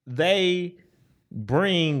they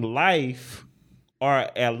bring life or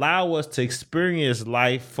allow us to experience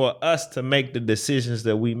life for us to make the decisions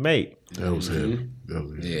that we make. That was heavy. That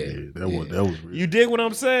was heavy. That was real. You dig what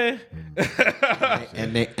I'm saying?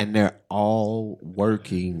 and they're all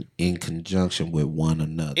working in conjunction with one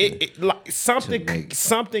another. Like something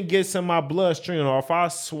gets in my bloodstream, or if I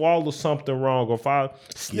swallow something wrong, or if I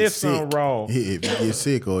sniff something wrong, if you get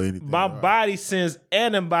sick or anything, my body sends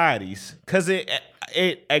antibodies because it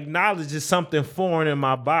acknowledges something foreign in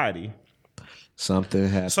my body. Something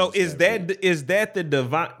happens. So is that the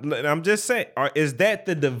divine? I'm just saying, or is that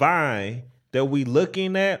the divine that we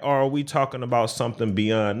looking at, or are we talking about something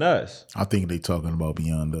beyond us? I think they talking about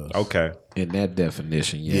beyond us. Okay. In that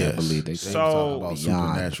definition, yeah, Yes. I believe they Talking about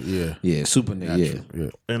beyond. supernatural. Yeah, supernatural. Yeah.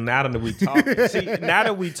 And now that we talking, now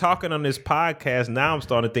that we talking on this podcast, now I'm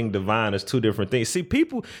starting to think divine is two different things. See,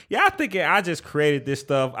 people, y'all thinking I just created this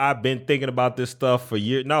stuff. I've been thinking about this stuff for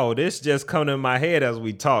years. No, this just coming in my head as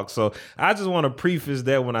we talk. So I just want to preface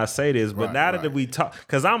that when I say this. But now that we talk,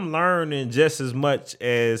 because I'm learning just as much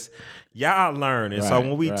as y'all learning. So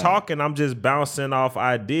when we talking, I'm just bouncing off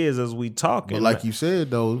ideas as we talking. But like you said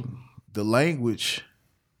though, the language.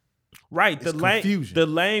 Right, the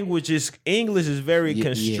language is English is very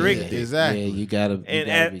constricted. Exactly. Yeah, you gotta.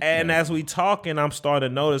 And as we talking, I'm starting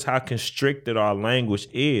to notice how constricted our language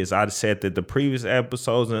is. I said that the previous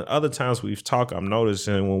episodes and other times we've talked, I'm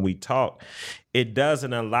noticing when we talk, it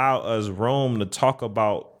doesn't allow us room to talk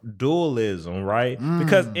about dualism, right?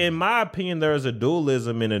 Because in my opinion, there's a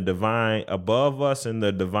dualism in the divine above us and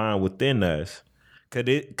the divine within us.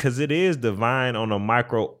 Because it is divine on a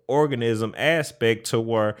microorganism aspect to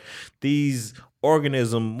where these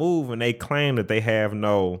organisms move and they claim that they have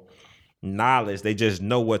no knowledge. They just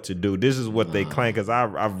know what to do. This is what they claim because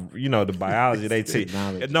I've the biology they teach.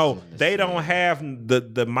 No, they don't have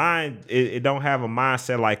the mind. It don't have a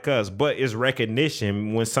mindset like us, but it's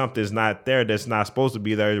recognition when something's not there that's not supposed to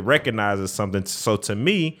be there. It recognizes something. So to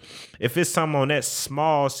me, if it's something on that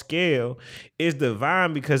small scale, it's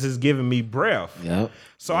divine because it's giving me breath. Yep.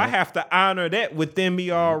 So I have to honor that within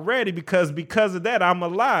me already because of that I'm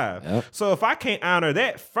alive. Yep. So if I can't honor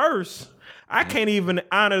that first, I can't even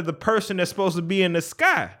honor the person that's supposed to be in the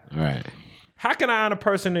sky. Right. How can I honor a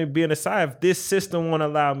person to be in the sky if this system won't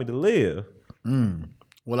allow me to live?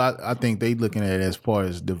 Well, I think they looking at it as far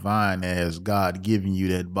as divine as God giving you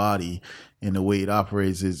that body and the way it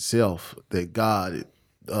operates itself. That God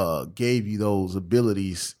gave you those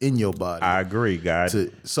abilities in your body. I agree, guys.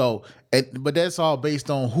 But that's all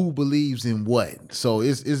based on who believes in what. So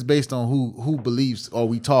it's based on who believes are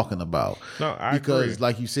we talking about. No, I because agree.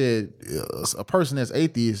 like you said, a person that's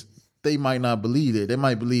atheist, they might not believe it. They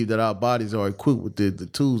might believe that our bodies are equipped with the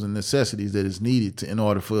tools and necessities that is needed in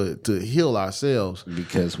order to heal ourselves.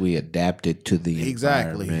 Because we adapted to the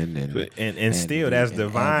environment and still that's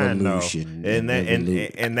divine though. And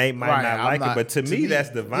they might not like it, but to me that's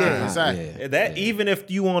divine. Yeah, exactly. Yeah. That even if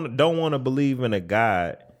you don't want to believe in a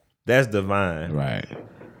God, that's divine. Right.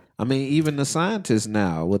 I mean, even the scientists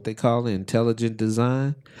now, what they call intelligent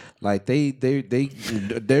design, like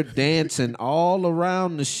they're dancing all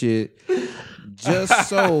around the shit just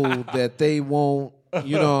so that they won't,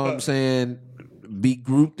 you know what I'm saying, be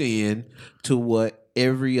grouped in to what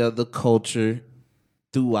every other culture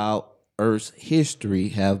throughout Earth's history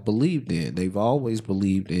have believed in. They've always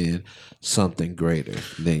believed in something greater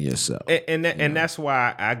than yourself. And that's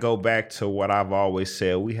why I go back to what I've always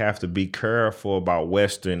said. We have to be careful about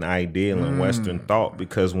Western ideal and Western thought,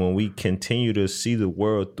 because when we continue to see the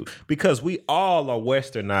world because we all are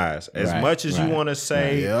Westernized. As much as you want to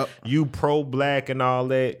say you pro-black and all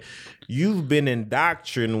that, you've been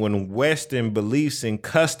indoctrinated with Western beliefs and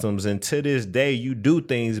customs, and to this day you do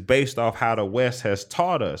things based off how the West has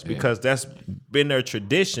taught us, because that's been their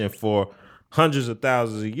tradition for hundreds of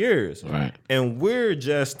thousands of years. Right. And we're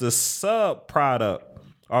just the sub-product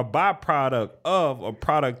or byproduct of a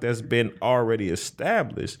product that's been already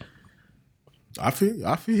established. I feel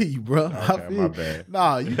you, bro. Okay, I feel my you. bad.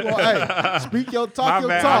 Nah, you go. Hey, speak your talk, My your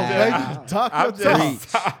bad. talk, baby. Talk your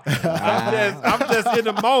talk. I'm just in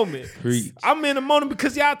the moment. Preach. I'm in the moment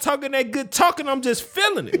because y'all talking that good talking. I'm just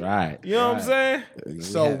feeling it. Right. You know what I'm saying?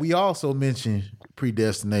 So we also mentioned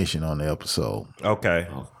predestination on the episode. Okay.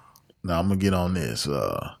 Now I'm gonna get on this.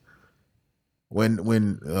 When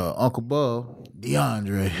Uncle Bub,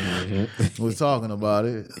 DeAndre, was talking about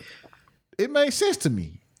it, it made sense to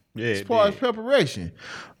me. Yeah. As far as preparation.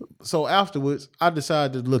 So afterwards, I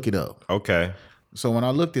decided to look it up. Okay. So when I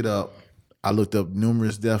looked it up, I looked up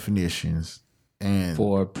numerous definitions and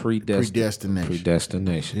For predestination.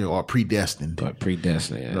 Predestination. Or predestined. But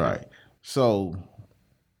predestination. Right. So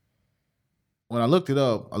when I looked it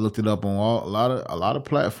up on a lot of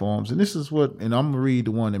platforms, and this is and I'm gonna read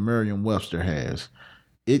the one that Merriam-Webster has.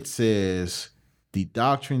 It says the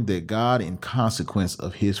doctrine that God, in consequence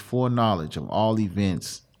of his foreknowledge of all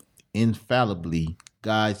events, infallibly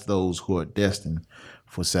guides those who are destined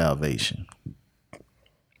for salvation.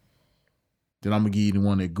 Then I'm gonna give you the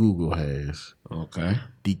one that Google has. Okay.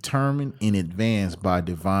 Determined in advance by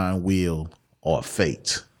divine will or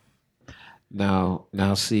fate. Now,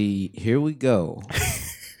 see, here we go.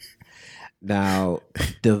 Now,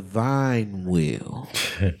 divine will.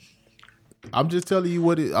 I'm just telling you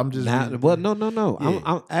what it. I'm just. Well, no. Yeah.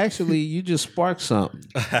 I'm actually, you just sparked something.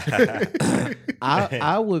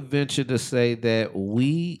 I would venture to say that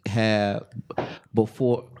we have,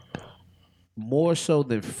 before, more so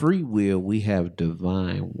than free will, we have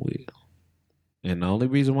divine will. And the only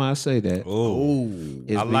reason why I say that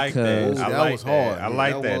is I like because that. that was hard. I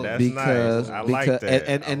like That that. was- That's because nice. I like that.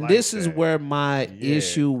 and I like this is that. where my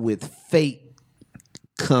issue with fate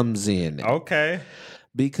comes in. Okay.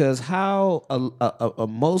 Because how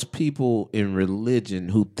most people in religion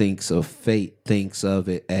who thinks of fate thinks of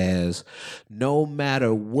it as no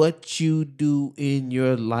matter what you do in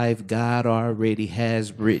your life, God already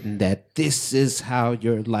has written that this is how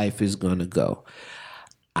your life is going to go.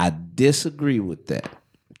 I disagree with that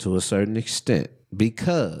to a certain extent,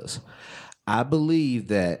 because I believe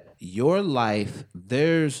that your life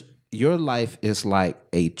is like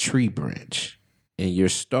a tree branch. And you're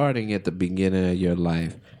starting at the beginning of your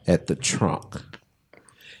life at the trunk.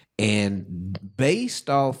 And based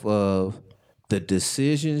off of the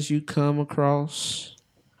decisions you come across,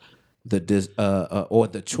 or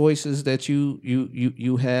the choices that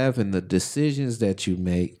you have and the decisions that you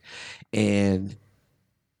make, and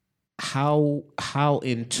how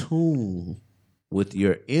in tune with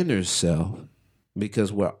your inner self,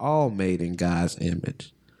 because we're all made in God's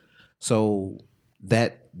image. So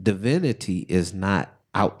that divinity is not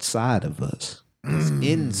outside of us. It's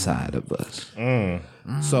inside of us.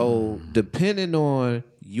 So depending on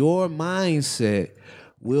your mindset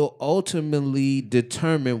will ultimately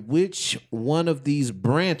determine which one of these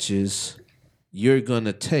branches you're going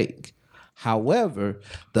to take. However,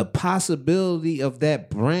 the possibility of that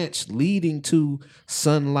branch leading to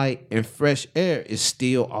sunlight and fresh air is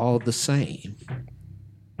still all the same.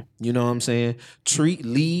 You know what I'm saying? Tree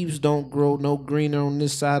leaves don't grow no greener on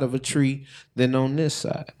this side of a tree than on this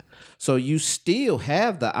side. So you still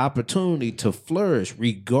have the opportunity to flourish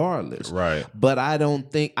regardless. Right. But I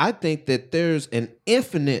think that there's an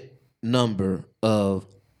infinite number of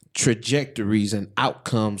trajectories and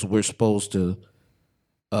outcomes we're supposed to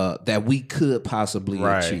that we could possibly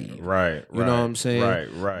achieve. Right. You know what I'm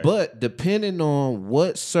saying? Right. But depending on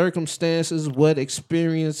what circumstances, what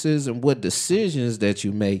experiences, and what decisions that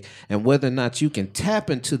you make, and whether or not you can tap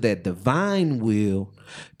into that divine will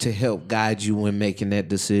to help guide you in making that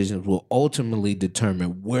decision will ultimately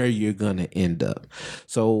determine where you're going to end up.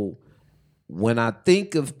 So when I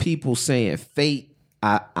think of people saying fate,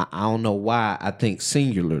 I don't know why I think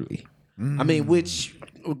singularly. I mean, which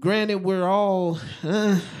granted, we're all,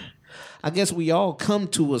 I guess we all come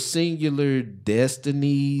to a singular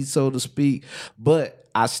destiny, so to speak. But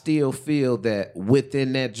I still feel that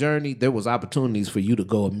within that journey, there was opportunities for you to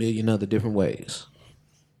go a million other different ways.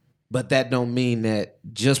 But that don't mean that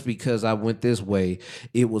just because I went this way,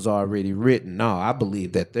 it was already written. No, I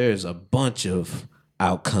believe that there's a bunch of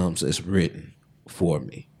outcomes that's written for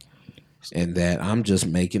me. And that I'm just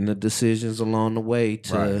making the decisions along the way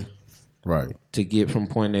to Right. to get from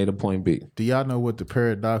point A to point B. Do y'all know what the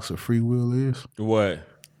paradox of free will is? What?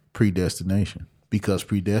 Predestination. Because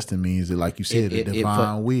predestined means that, like you said, a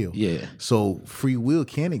divine will. Yeah. So free will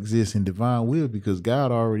can exist in divine will because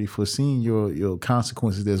God already foreseen your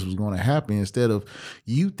consequences that was going to happen, instead of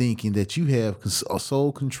you thinking that you have a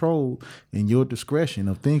sole control in your discretion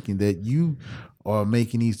of thinking that you are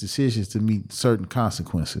making these decisions to meet certain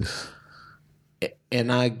consequences.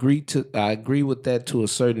 And I agree with that to a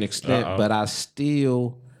certain extent, but I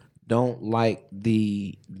still don't like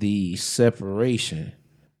the separation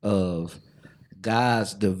of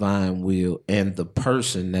God's divine will and the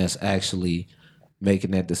person that's actually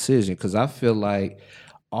making that decision. Because I feel like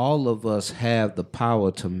all of us have the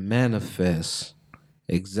power to manifest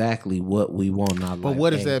exactly what we want in our life. But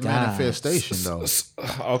what is that God, manifestation, though?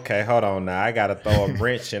 Okay, hold on now. I gotta throw a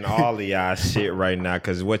wrench in all of y'all shit right now,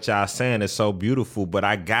 because what y'all saying is so beautiful. But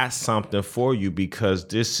I got something for you, because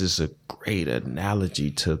this is a great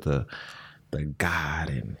analogy to the God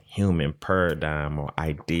and human paradigm or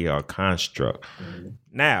idea or construct. Mm-hmm.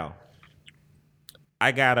 Now,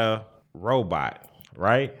 I got a robot,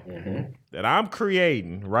 right? Mm-hmm. That I'm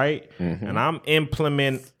creating, right? Mm-hmm. And I'm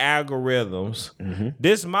implementing algorithms. Mm-hmm.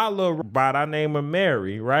 This my little robot, I name her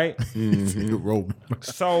Mary, right? Mm-hmm.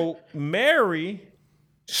 So Mary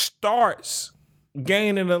starts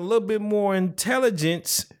gaining a little bit more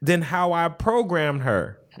intelligence than how I programmed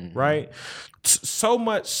her, right? So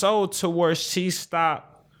much so to where she stopped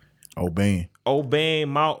obeying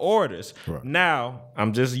my orders. Right. Now,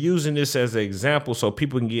 I'm just using this as an example so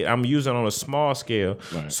people can I'm using it on a small scale.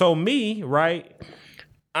 Right. So me, right,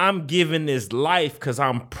 I'm giving this life because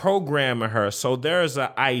I'm programming her. So there's an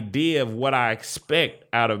idea of what I expect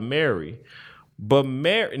out of Mary. But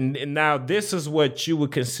Mary, now this is what you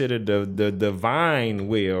would consider the divine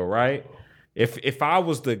will, right? If I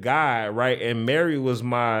was the guy, right, and Mary was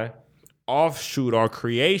my offshoot or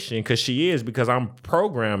creation, because she is, because I'm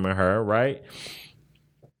programming her, right?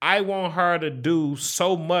 I want her to do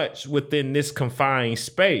so much within this confined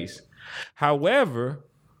space. However,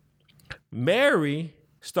 Mary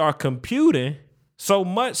start computing so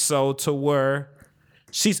much so to where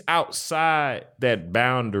she's outside that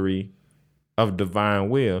boundary of divine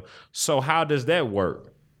will. So how does that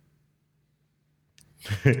work?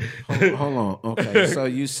 Hold on. Okay, so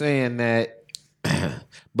you saying that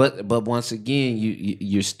But once again,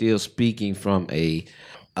 you're still speaking from a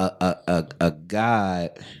God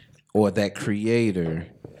or that creator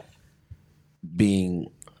being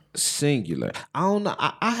singular. I don't know.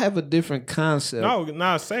 I have a different concept.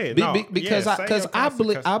 No, say it. No, because I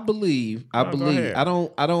believe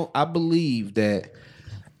that,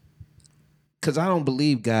 because I don't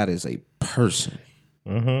believe God is a person.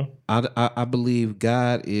 Mm-hmm. I believe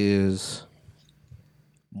God is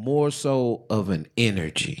more so of an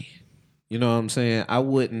energy. You know what I'm saying?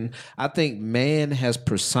 I think man has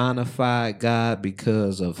personified God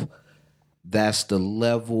because of that's the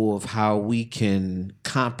level of how we can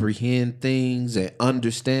comprehend things and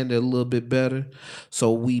understand it a little bit better.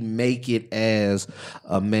 So we make it as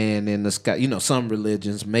a man in the sky. You know, some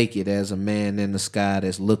religions make it as a man in the sky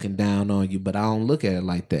that's looking down on you, but I don't look at it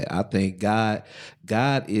like that. I think God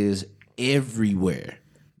is everywhere.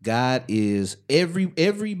 God is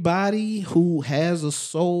everybody who has a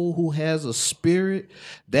soul, who has a spirit.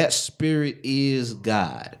 That spirit is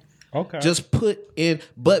God. Okay. Just put in,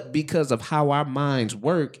 but because of how our minds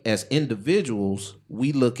work as individuals,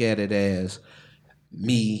 we look at it as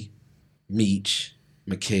me, Meech,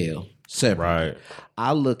 Mikhail, separate. Right.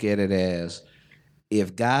 I look at it as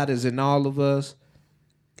if God is in all of us,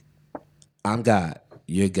 I'm God,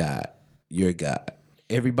 you're God, you're God.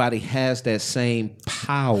 Everybody has that same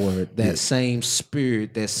power, that same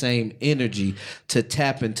spirit, that same energy to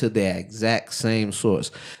tap into the exact same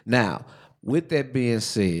source. Now, with that being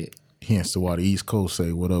said, Hence to why the East Coast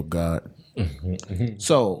say, "What up, God?"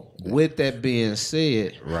 so with that being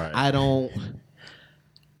said, Right. I don't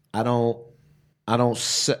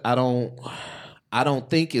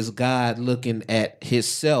think it's God looking at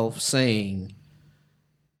himself saying,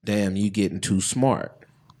 "Damn, you getting too smart."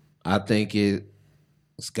 I think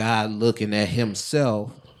it's God looking at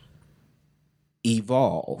himself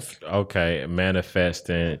evolved. Okay,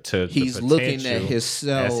 manifesting to He's the looking at potential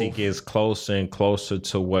himself as he gets closer and closer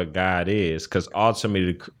to what God is. Because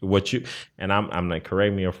ultimately, what you and I'm not,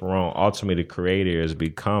 correct me if I'm wrong. Ultimately, the Creator is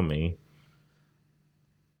becoming.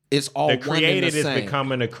 It's all The one and created the is same.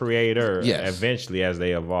 becoming a creator. Yes. Eventually, as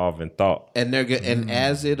they evolve in thought. And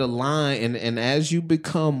as it align and as you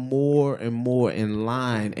become more and more in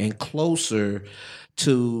line and closer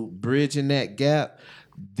to bridging that gap,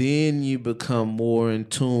 then you become more in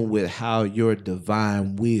tune with how your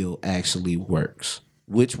divine will actually works,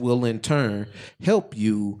 which will in turn help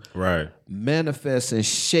you Right. manifest and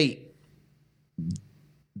shape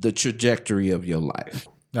the trajectory of your life.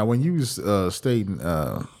 Now, when you was stating,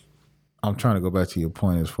 I'm trying to go back to your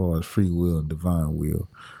point as far as free will and divine will.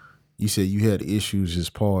 You said you had issues as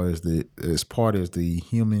far as the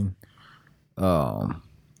human.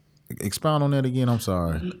 Expound on that again. I'm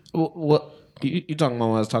sorry. What you talking about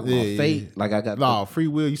when I was talking about fate? Yeah. Like I got No, free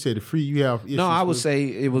will. You said the free. You have issues No, I would with- say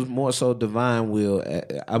it was more so divine will.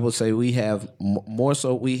 I would say we have more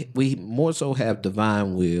so we more so have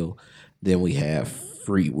divine will than we have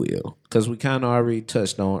free will, because we kind of already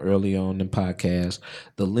touched on early on in the podcast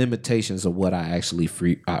the limitations of what our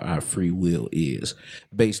free will is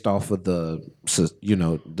based off of the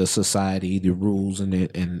society, the rules,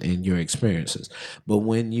 and your experiences. But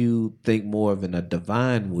when you think more of a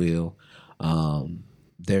divine will,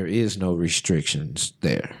 there is no restrictions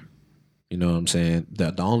there. You know what I'm saying?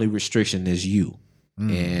 The only restriction is you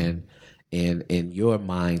and in your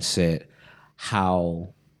mindset,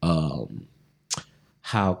 how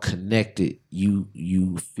connected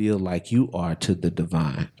you feel like you are to the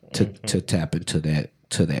divine to tap into that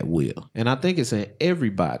will. And I think it's in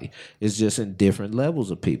everybody. It's just in different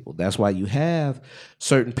levels of people. That's why you have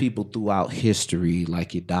certain people throughout history,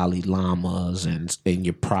 like your Dalai Lamas and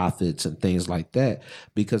your prophets and things like that,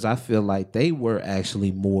 because I feel like they were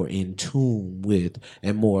actually more in tune with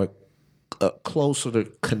and more closer to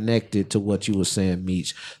connected to what you were saying,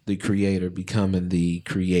 Meech, the creator becoming the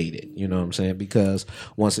created. You know what I'm saying? Because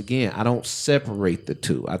once again, I don't separate the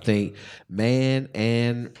two. I think man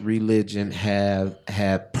and religion have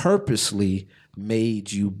purposely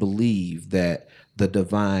made you believe that the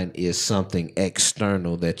divine is something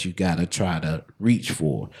external that you got to try to reach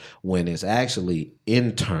for, when it's actually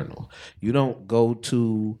internal. You don't go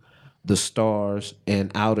to the stars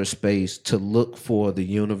and outer space to look for the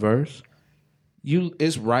universe.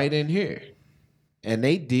 It's right in here. And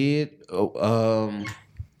they did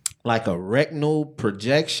like a retinal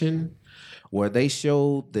projection where they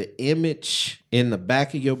showed the image in the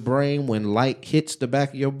back of your brain. When light hits the back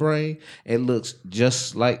of your brain, it looks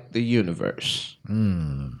just like the universe.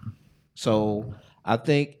 So I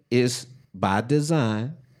think it's by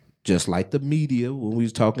design, just like the media when we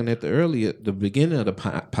was talking at the beginning of the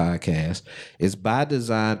podcast, it's by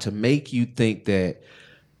design to make you think that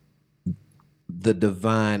the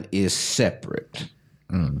divine is separate.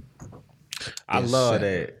 I love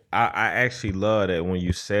that. I actually love that when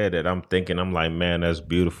you said it. I'm like, man, that's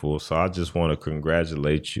beautiful. So I just want to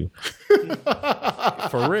congratulate you.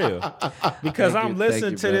 For real. Because I'm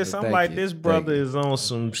listening to this. I'm like, this brother is on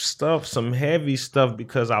some stuff, some heavy stuff,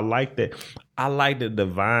 because I like that. I like the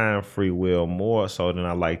divine free will more so than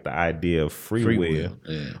I like the idea of free will.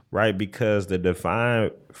 Yeah. Right? Because the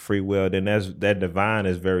divine free will, then that divine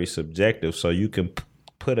is very subjective. So you can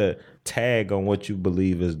put a tag on what you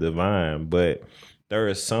believe is divine, but there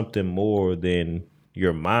is something more than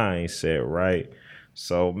your mindset, right?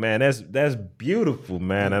 So, man, that's beautiful,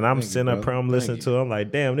 man. And I'm sitting up here, I'm listening to it. I'm like,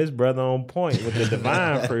 damn, this brother on point with the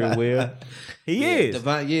divine free will. He is.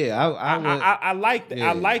 Divine, yeah. I like that.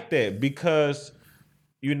 Yeah. I like that because,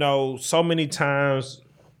 so many times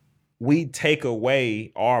we take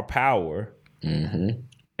away our power and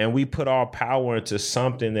we put our power into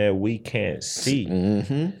something that we can't see.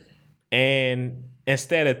 And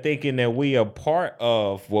instead of thinking that we are part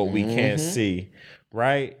of what we can't see,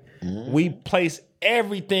 right? We place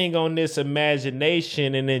everything on this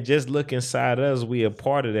imagination, and then just look inside us, we are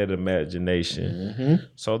part of that imagination.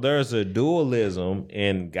 So there's a dualism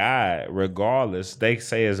in God, regardless. They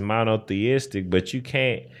say it's monotheistic, but you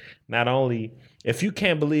can't, not only, if you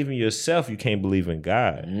can't believe in yourself, you can't believe in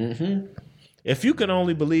God. If you can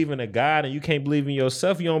only believe in a God and you can't believe in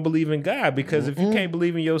yourself, you don't believe in God. Because if you can't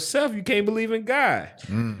believe in yourself, you can't believe in God.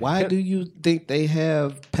 Why do you think they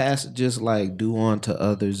have passages like "do unto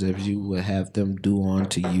others as you would have them do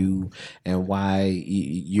unto you," and why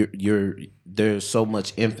you're there's so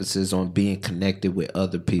much emphasis on being connected with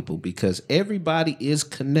other people? Because everybody is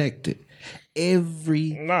connected.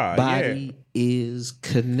 Everybody is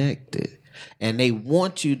connected, and they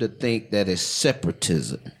want you to think that it's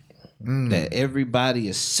separatism. That everybody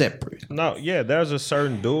is separate. No, yeah, there's a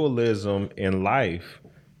certain dualism in life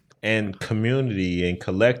and community and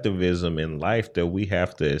collectivism in life that we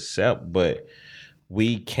have to accept, but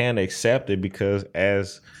we can't accept it because,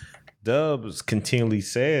 as Dubs continually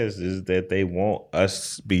says, is that they want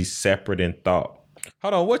us to be separate in thought.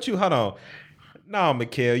 Hold on. No,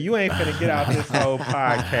 Mikhail, you ain't finna get out this whole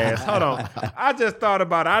podcast. Hold on. I just thought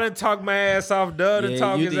about it. I didn't talk my ass off. Doug didn't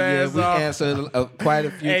talk his ass we off. answered quite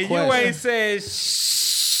a few And questions. you ain't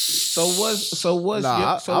said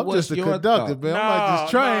I'm just a conductor, man. I'm like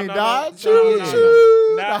this train, dog.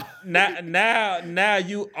 Now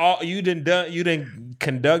you done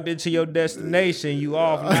conducted to your destination. You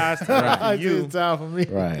off now. It's time for you. It's time for me.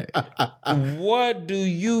 Right. What do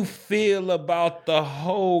you feel about the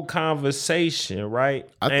whole conversation? Right.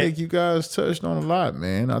 I think you guys touched on a lot,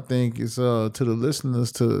 man. I think it's to the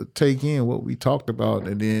listeners to take in what we talked about,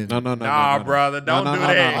 and then No, brother, don't do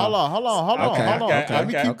that. Hold on. Okay, Let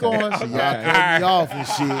me keep going. So y'all Okay. cut me off and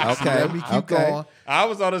shit. Okay. So let me keep going. I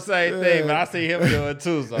was on the same thing, but I see him do it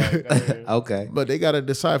too. So go ahead. Okay. But they got to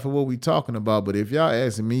decipher what we talking about. But if y'all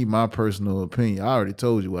asking me my personal opinion, I already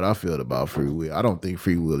told you what I feel about free will. I don't think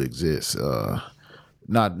free will exists.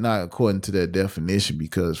 Not according to that definition,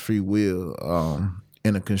 because free will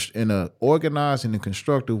in a organized and a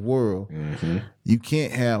constructive world, you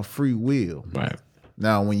can't have free will. Right.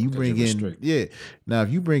 Now, when you bring in, now if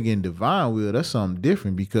you bring in divine will, that's something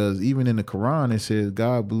different, because even in the Quran it says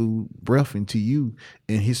God blew breath into you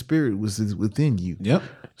and His spirit was within you. Yep.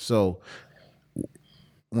 So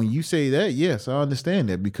when you say that, yes, I understand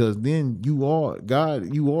that, because then you are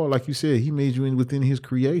God. You are, like you said, He made you within His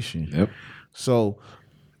creation. Yep. So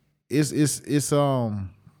it's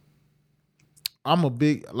I'm a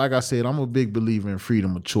big believer in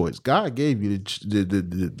freedom of choice. God gave you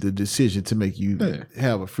the decision to make you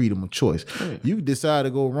have a freedom of choice. You can decide to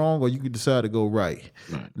go wrong, or you can decide to go right.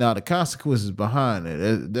 Now the consequences behind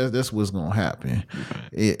it, that's what's gonna happen.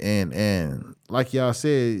 And like y'all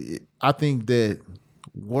said, I think that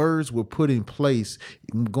words were put in place,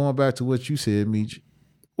 going back to what you said, Meech,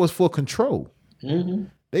 was for control.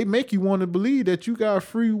 They make you want to believe that you got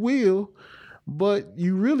free will, but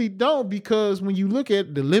you really don't, because when you look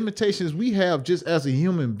at the limitations we have just as a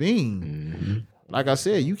human being, like I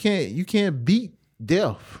said, you can't beat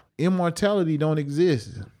death. Immortality don't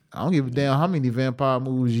exist. I don't give a damn how many vampire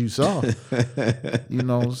movies you saw.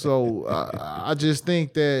 So I just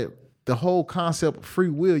think that the whole concept of free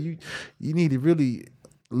will, you need to really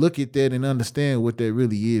look at that and understand what that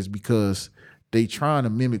really is, because they trying to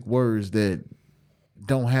mimic words that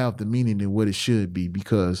don't have the meaning in what it should be.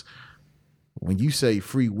 Because when you say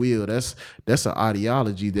free will, that's an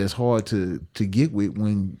ideology that's hard to get with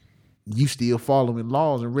when you still following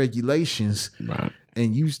laws and regulations. Right.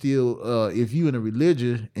 And you still, if you in a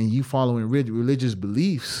religion and you following religious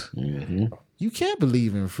beliefs, you can't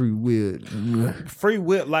believe in free will. Free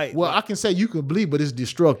will, I can say you can believe, but it's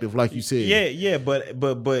destructive, like you said. Yeah, but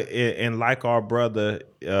and like our brother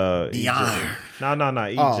EJ. No,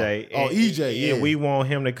 EJ. EJ, yeah. And we want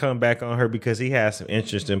him to come back on her because he has some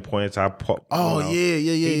interesting points. Yeah.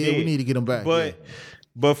 We need to get him back.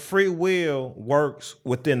 But free will works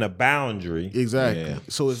within a boundary. Exactly. Yeah.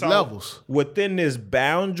 So it's levels. Within this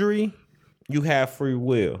boundary, you have free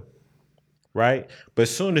will. Right? But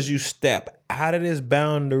as soon as you step out of this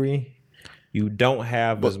boundary, you don't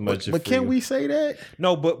have as much of But can we say that?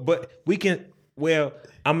 No, but we can. Well,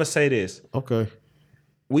 I'm gonna say this. Okay.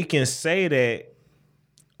 We can say that.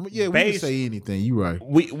 Yeah, we can say anything. You right.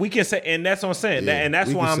 We can say, and that's what I'm saying. Yeah, and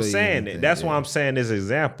that's why I'm saying it. That's why I'm saying this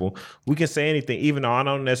example. We can say anything, even though I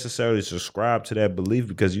don't necessarily subscribe to that belief,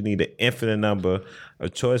 because you need an infinite number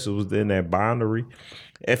of choices within that boundary.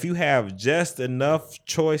 If you have just enough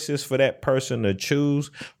choices for that person to choose,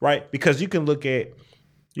 right? Because you can look at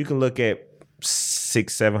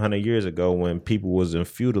 600-700 years ago when people was in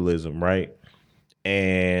feudalism, right?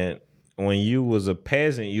 And when you was a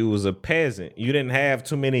peasant, you was a peasant. You didn't have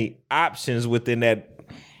too many options within that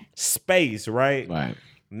space, right? Right.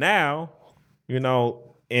 Now,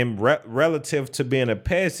 in relative to being a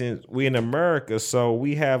peasant, we in America, so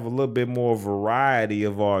we have a little bit more variety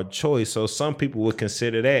of our choice. So some people would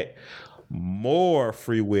consider that more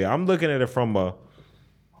free will. I'm looking at it from a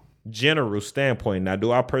general standpoint. Now,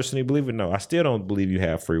 do I personally believe it? No, I still don't believe you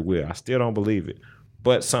have free will. I still don't believe it.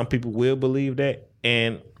 But some people will believe that.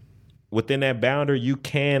 And within that boundary, you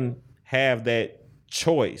can have that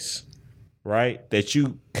choice, right? That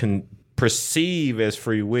you can perceive as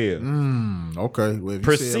free will. Okay. Well, if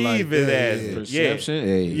you say Perceive it as Perception.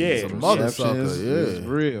 Yeah. It's a mother sucker, is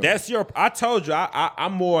real. That's I told you,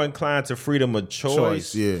 I'm more inclined to freedom of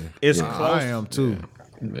choice. Yeah. It's Yeah, close. I am too.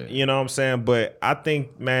 You know what I'm saying? But I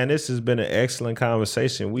think, man, this has been an excellent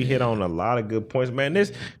conversation. We hit on a lot of good points. Man,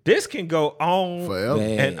 this can go on Forever.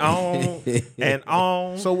 and on and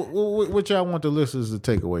on. So what y'all want the listeners to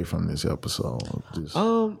take away from this episode? Just,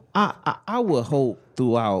 I would hope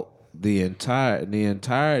throughout the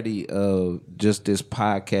entirety of just this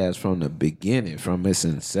podcast from the beginning, from its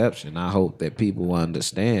inception, I hope that people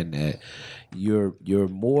understand that you're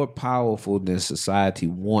more powerful than society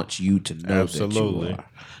wants you to know that you are.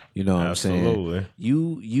 You know what I'm saying?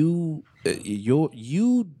 You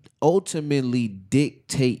ultimately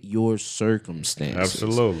dictate your circumstances.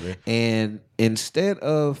 Absolutely. And instead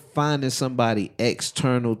of finding somebody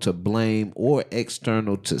external to blame or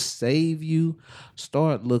external to save you,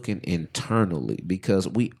 start looking internally, because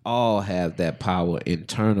we all have that power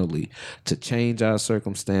internally to change our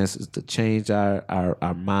circumstances, to change our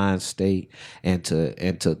mind state, and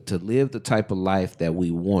to live the type of life that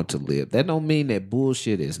we want to live. That don't mean that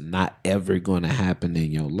bullshit is not ever going to happen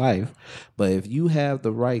in your life, but if you have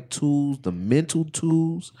the right tools, the mental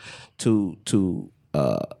tools to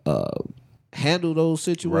handle those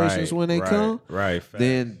situations when they come, right,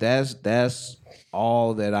 then that's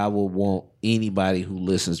all that I would want anybody who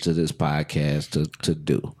listens to this podcast to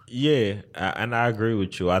do. Yeah, and I agree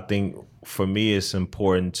with you. I think for me, it's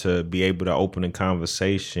important to be able to open a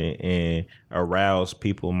conversation and arouse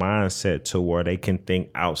people's mindset to where they can think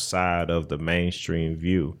outside of the mainstream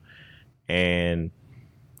view. And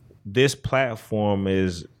this platform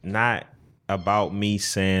is not about me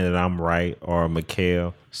saying that I'm right, or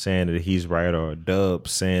Mikhail saying that he's right, or Dub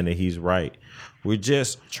saying that he's right. We're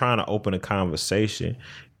just trying to open a conversation,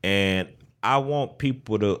 and I want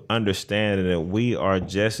people to understand that we are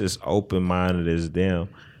just as open-minded as them.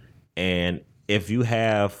 And if you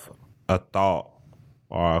have a thought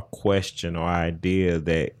or a question or idea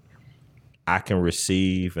that I can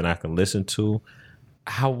receive and I can listen to,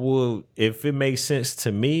 I would, if it makes sense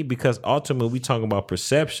to me, because ultimately we talking about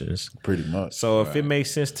perceptions. pretty much. So if it makes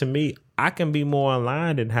sense to me, I can be more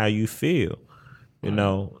aligned in how you feel. You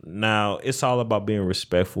know, now it's all about being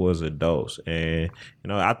respectful as adults. And,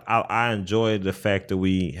 I enjoy the fact that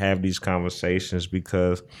we have these conversations,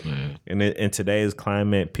 because in today's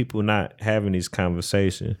climate, people not having these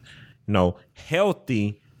conversations.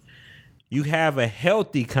 Healthy. You have a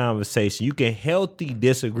healthy conversation. You can healthy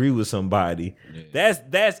disagree with somebody. Yeah.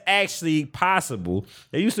 That's actually possible.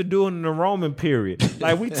 They used to do it in the Roman period.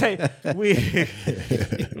 Like we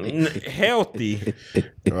healthy.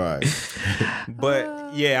 Right.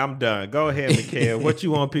 But yeah, I'm done. Go ahead, Mikhail. What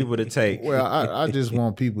you want people to take? Well, I just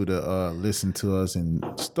want people to listen to us and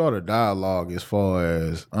start a dialogue as far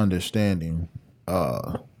as understanding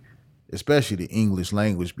especially the English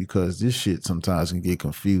language, because this shit sometimes can get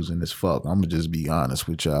confusing as fuck. I'm gonna just be honest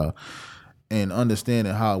with y'all. And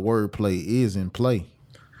understanding how wordplay is in play.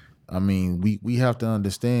 I mean, we have to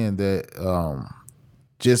understand that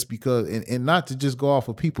just because, and not to just go off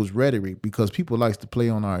of people's rhetoric, because people likes to play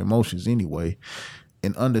on our emotions anyway,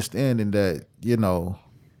 and understanding that,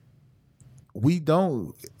 we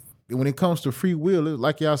don't, when it comes to free will,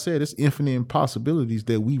 like y'all said, it's infinite impossibilities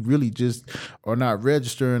that we really just are not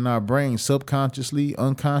registering in our brain subconsciously,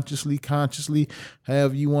 unconsciously, consciously,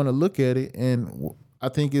 however you want to look at it. And I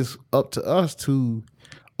think it's up to us to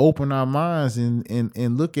open our minds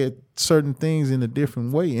and look at certain things in a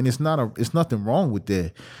different way. And it's nothing wrong with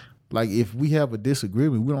that. Like, if we have a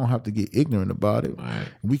disagreement, we don't have to get ignorant about it. Right.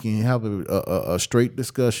 We can have a straight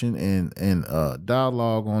discussion and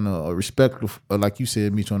dialogue on a respectful, like you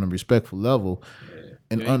said, Mitch, on a respectful level,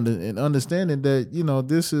 and understanding that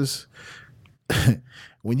this is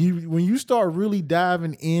when you start really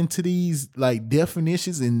diving into these like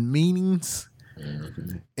definitions and meanings,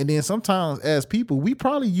 and then sometimes as people we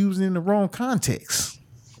probably using it in the wrong context,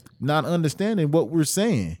 not understanding what we're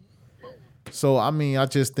saying. So, I mean, I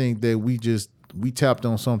just think that we tapped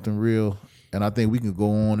on something real And I think we can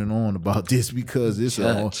go on and on about this because it's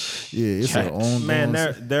an ongoing. Man,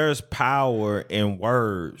 there's power in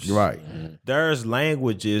words. Right. There's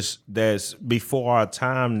languages that's before our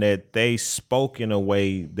time that they spoke in a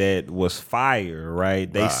way that was fire,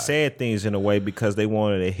 right? They said things in a way because they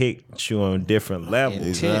wanted to hit you on different levels.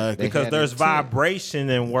 Exactly. Because there's vibration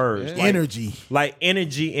in words. Yeah. Energy. Like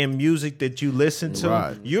energy in music that you listen to.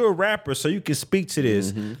 Right. You're a rapper, so you can speak to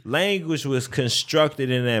this. Language was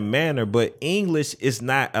constructed in that manner, but English is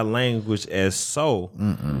not a language as so.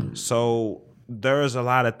 So there's a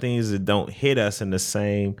lot of things that don't hit us in the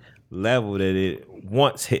same level that it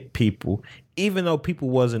once hit people, even though people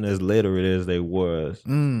wasn't as literate as they was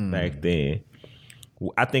back then.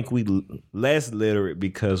 I think we less literate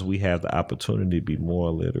because we have the opportunity to be more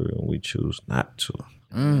literate and we choose not to.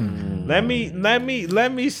 Let me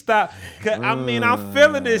stop. 'Cause, I mean, I'm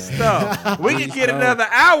feeling this stuff. We can get another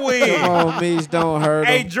hour in. Come on, Meech, don't hurt him.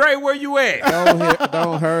 Hey, Dre, where you at?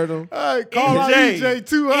 Don't hurt him. Hey, call out EJ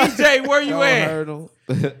too. EJ, where you Don't at? hurt him.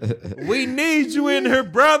 We need you in here,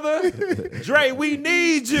 brother. Dre, we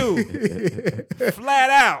need you. Flat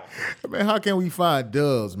out. Man, how can we find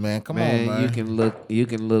Dubs, man? Come on, man. You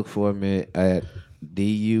can look for me at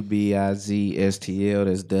DUBIZSTL.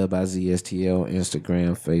 That's DUBIZSTL.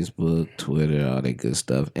 Instagram, Facebook, Twitter, all that good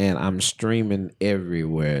stuff. And I'm streaming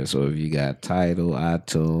everywhere. So if you got Tidal,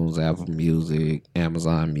 iTunes, Apple Music,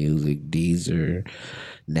 Amazon Music, Deezer,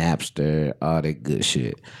 Napster, all that good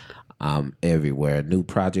shit. I'm everywhere. New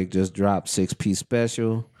project just dropped, 6-piece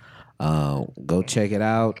special. Go check it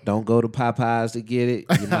out. Don't go to Popeyes to get it.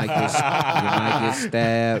 You might get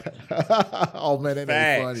stabbed. Oh man, that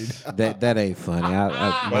ain't funny. That ain't funny.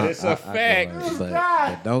 But it's a fact.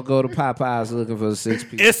 But don't go to Popeyes looking for a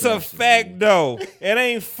 6-piece. It's special. a fact, though. It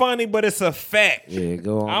ain't funny, but it's a fact. Yeah,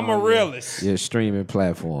 go on. I'm a realist. Your streaming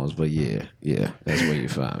platforms, but yeah, that's where you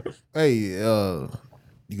find me. Hey,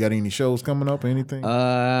 you got any shows coming up or anything?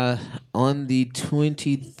 On the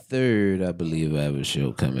 23rd, I believe I have a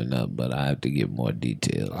show coming up, but I have to give more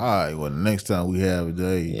details. All right. Well, next time we have a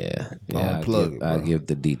day, I'll give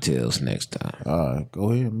the details next time. All right,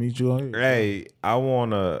 go ahead, meet you on here. Hey, I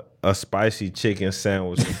want a spicy chicken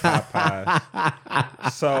sandwich from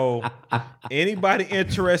Popeyes. So, anybody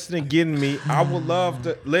interested in getting me, I would love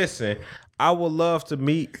to listen. I would love to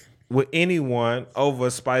meet with anyone over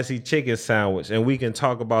a spicy chicken sandwich, and we can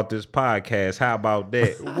talk about this podcast. How about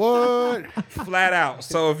that? What? Flat out.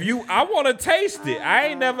 So I want to taste it. I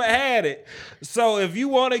ain't never had it. So if you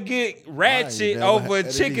want to get ratchet over a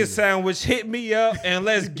chicken sandwich, hit me up and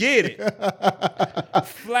let's get it.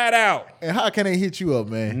 Flat out. And how can they hit you up,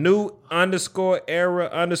 man?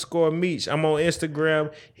 New_era_Meech. I'm on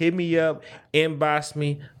Instagram. Hit me up. Inbox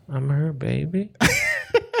me. I'm her baby.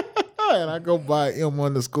 And I go by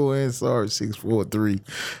M_Ansari643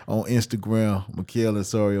 on Instagram, Mikhail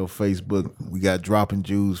Ansari on Facebook. We got Dropping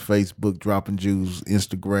Jews, Facebook, Dropping Jews,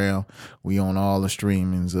 Instagram. We on all the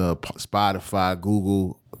streamings, Spotify,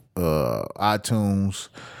 Google, iTunes.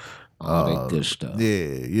 All that good stuff.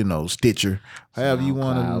 Yeah, Stitcher. However you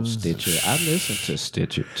want to. Stitcher. I listen to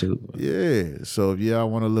Stitcher too. Yeah. So if y'all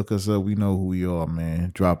want to look us up, we know who we are,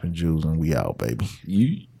 man. Dropping Jews, and we out, baby.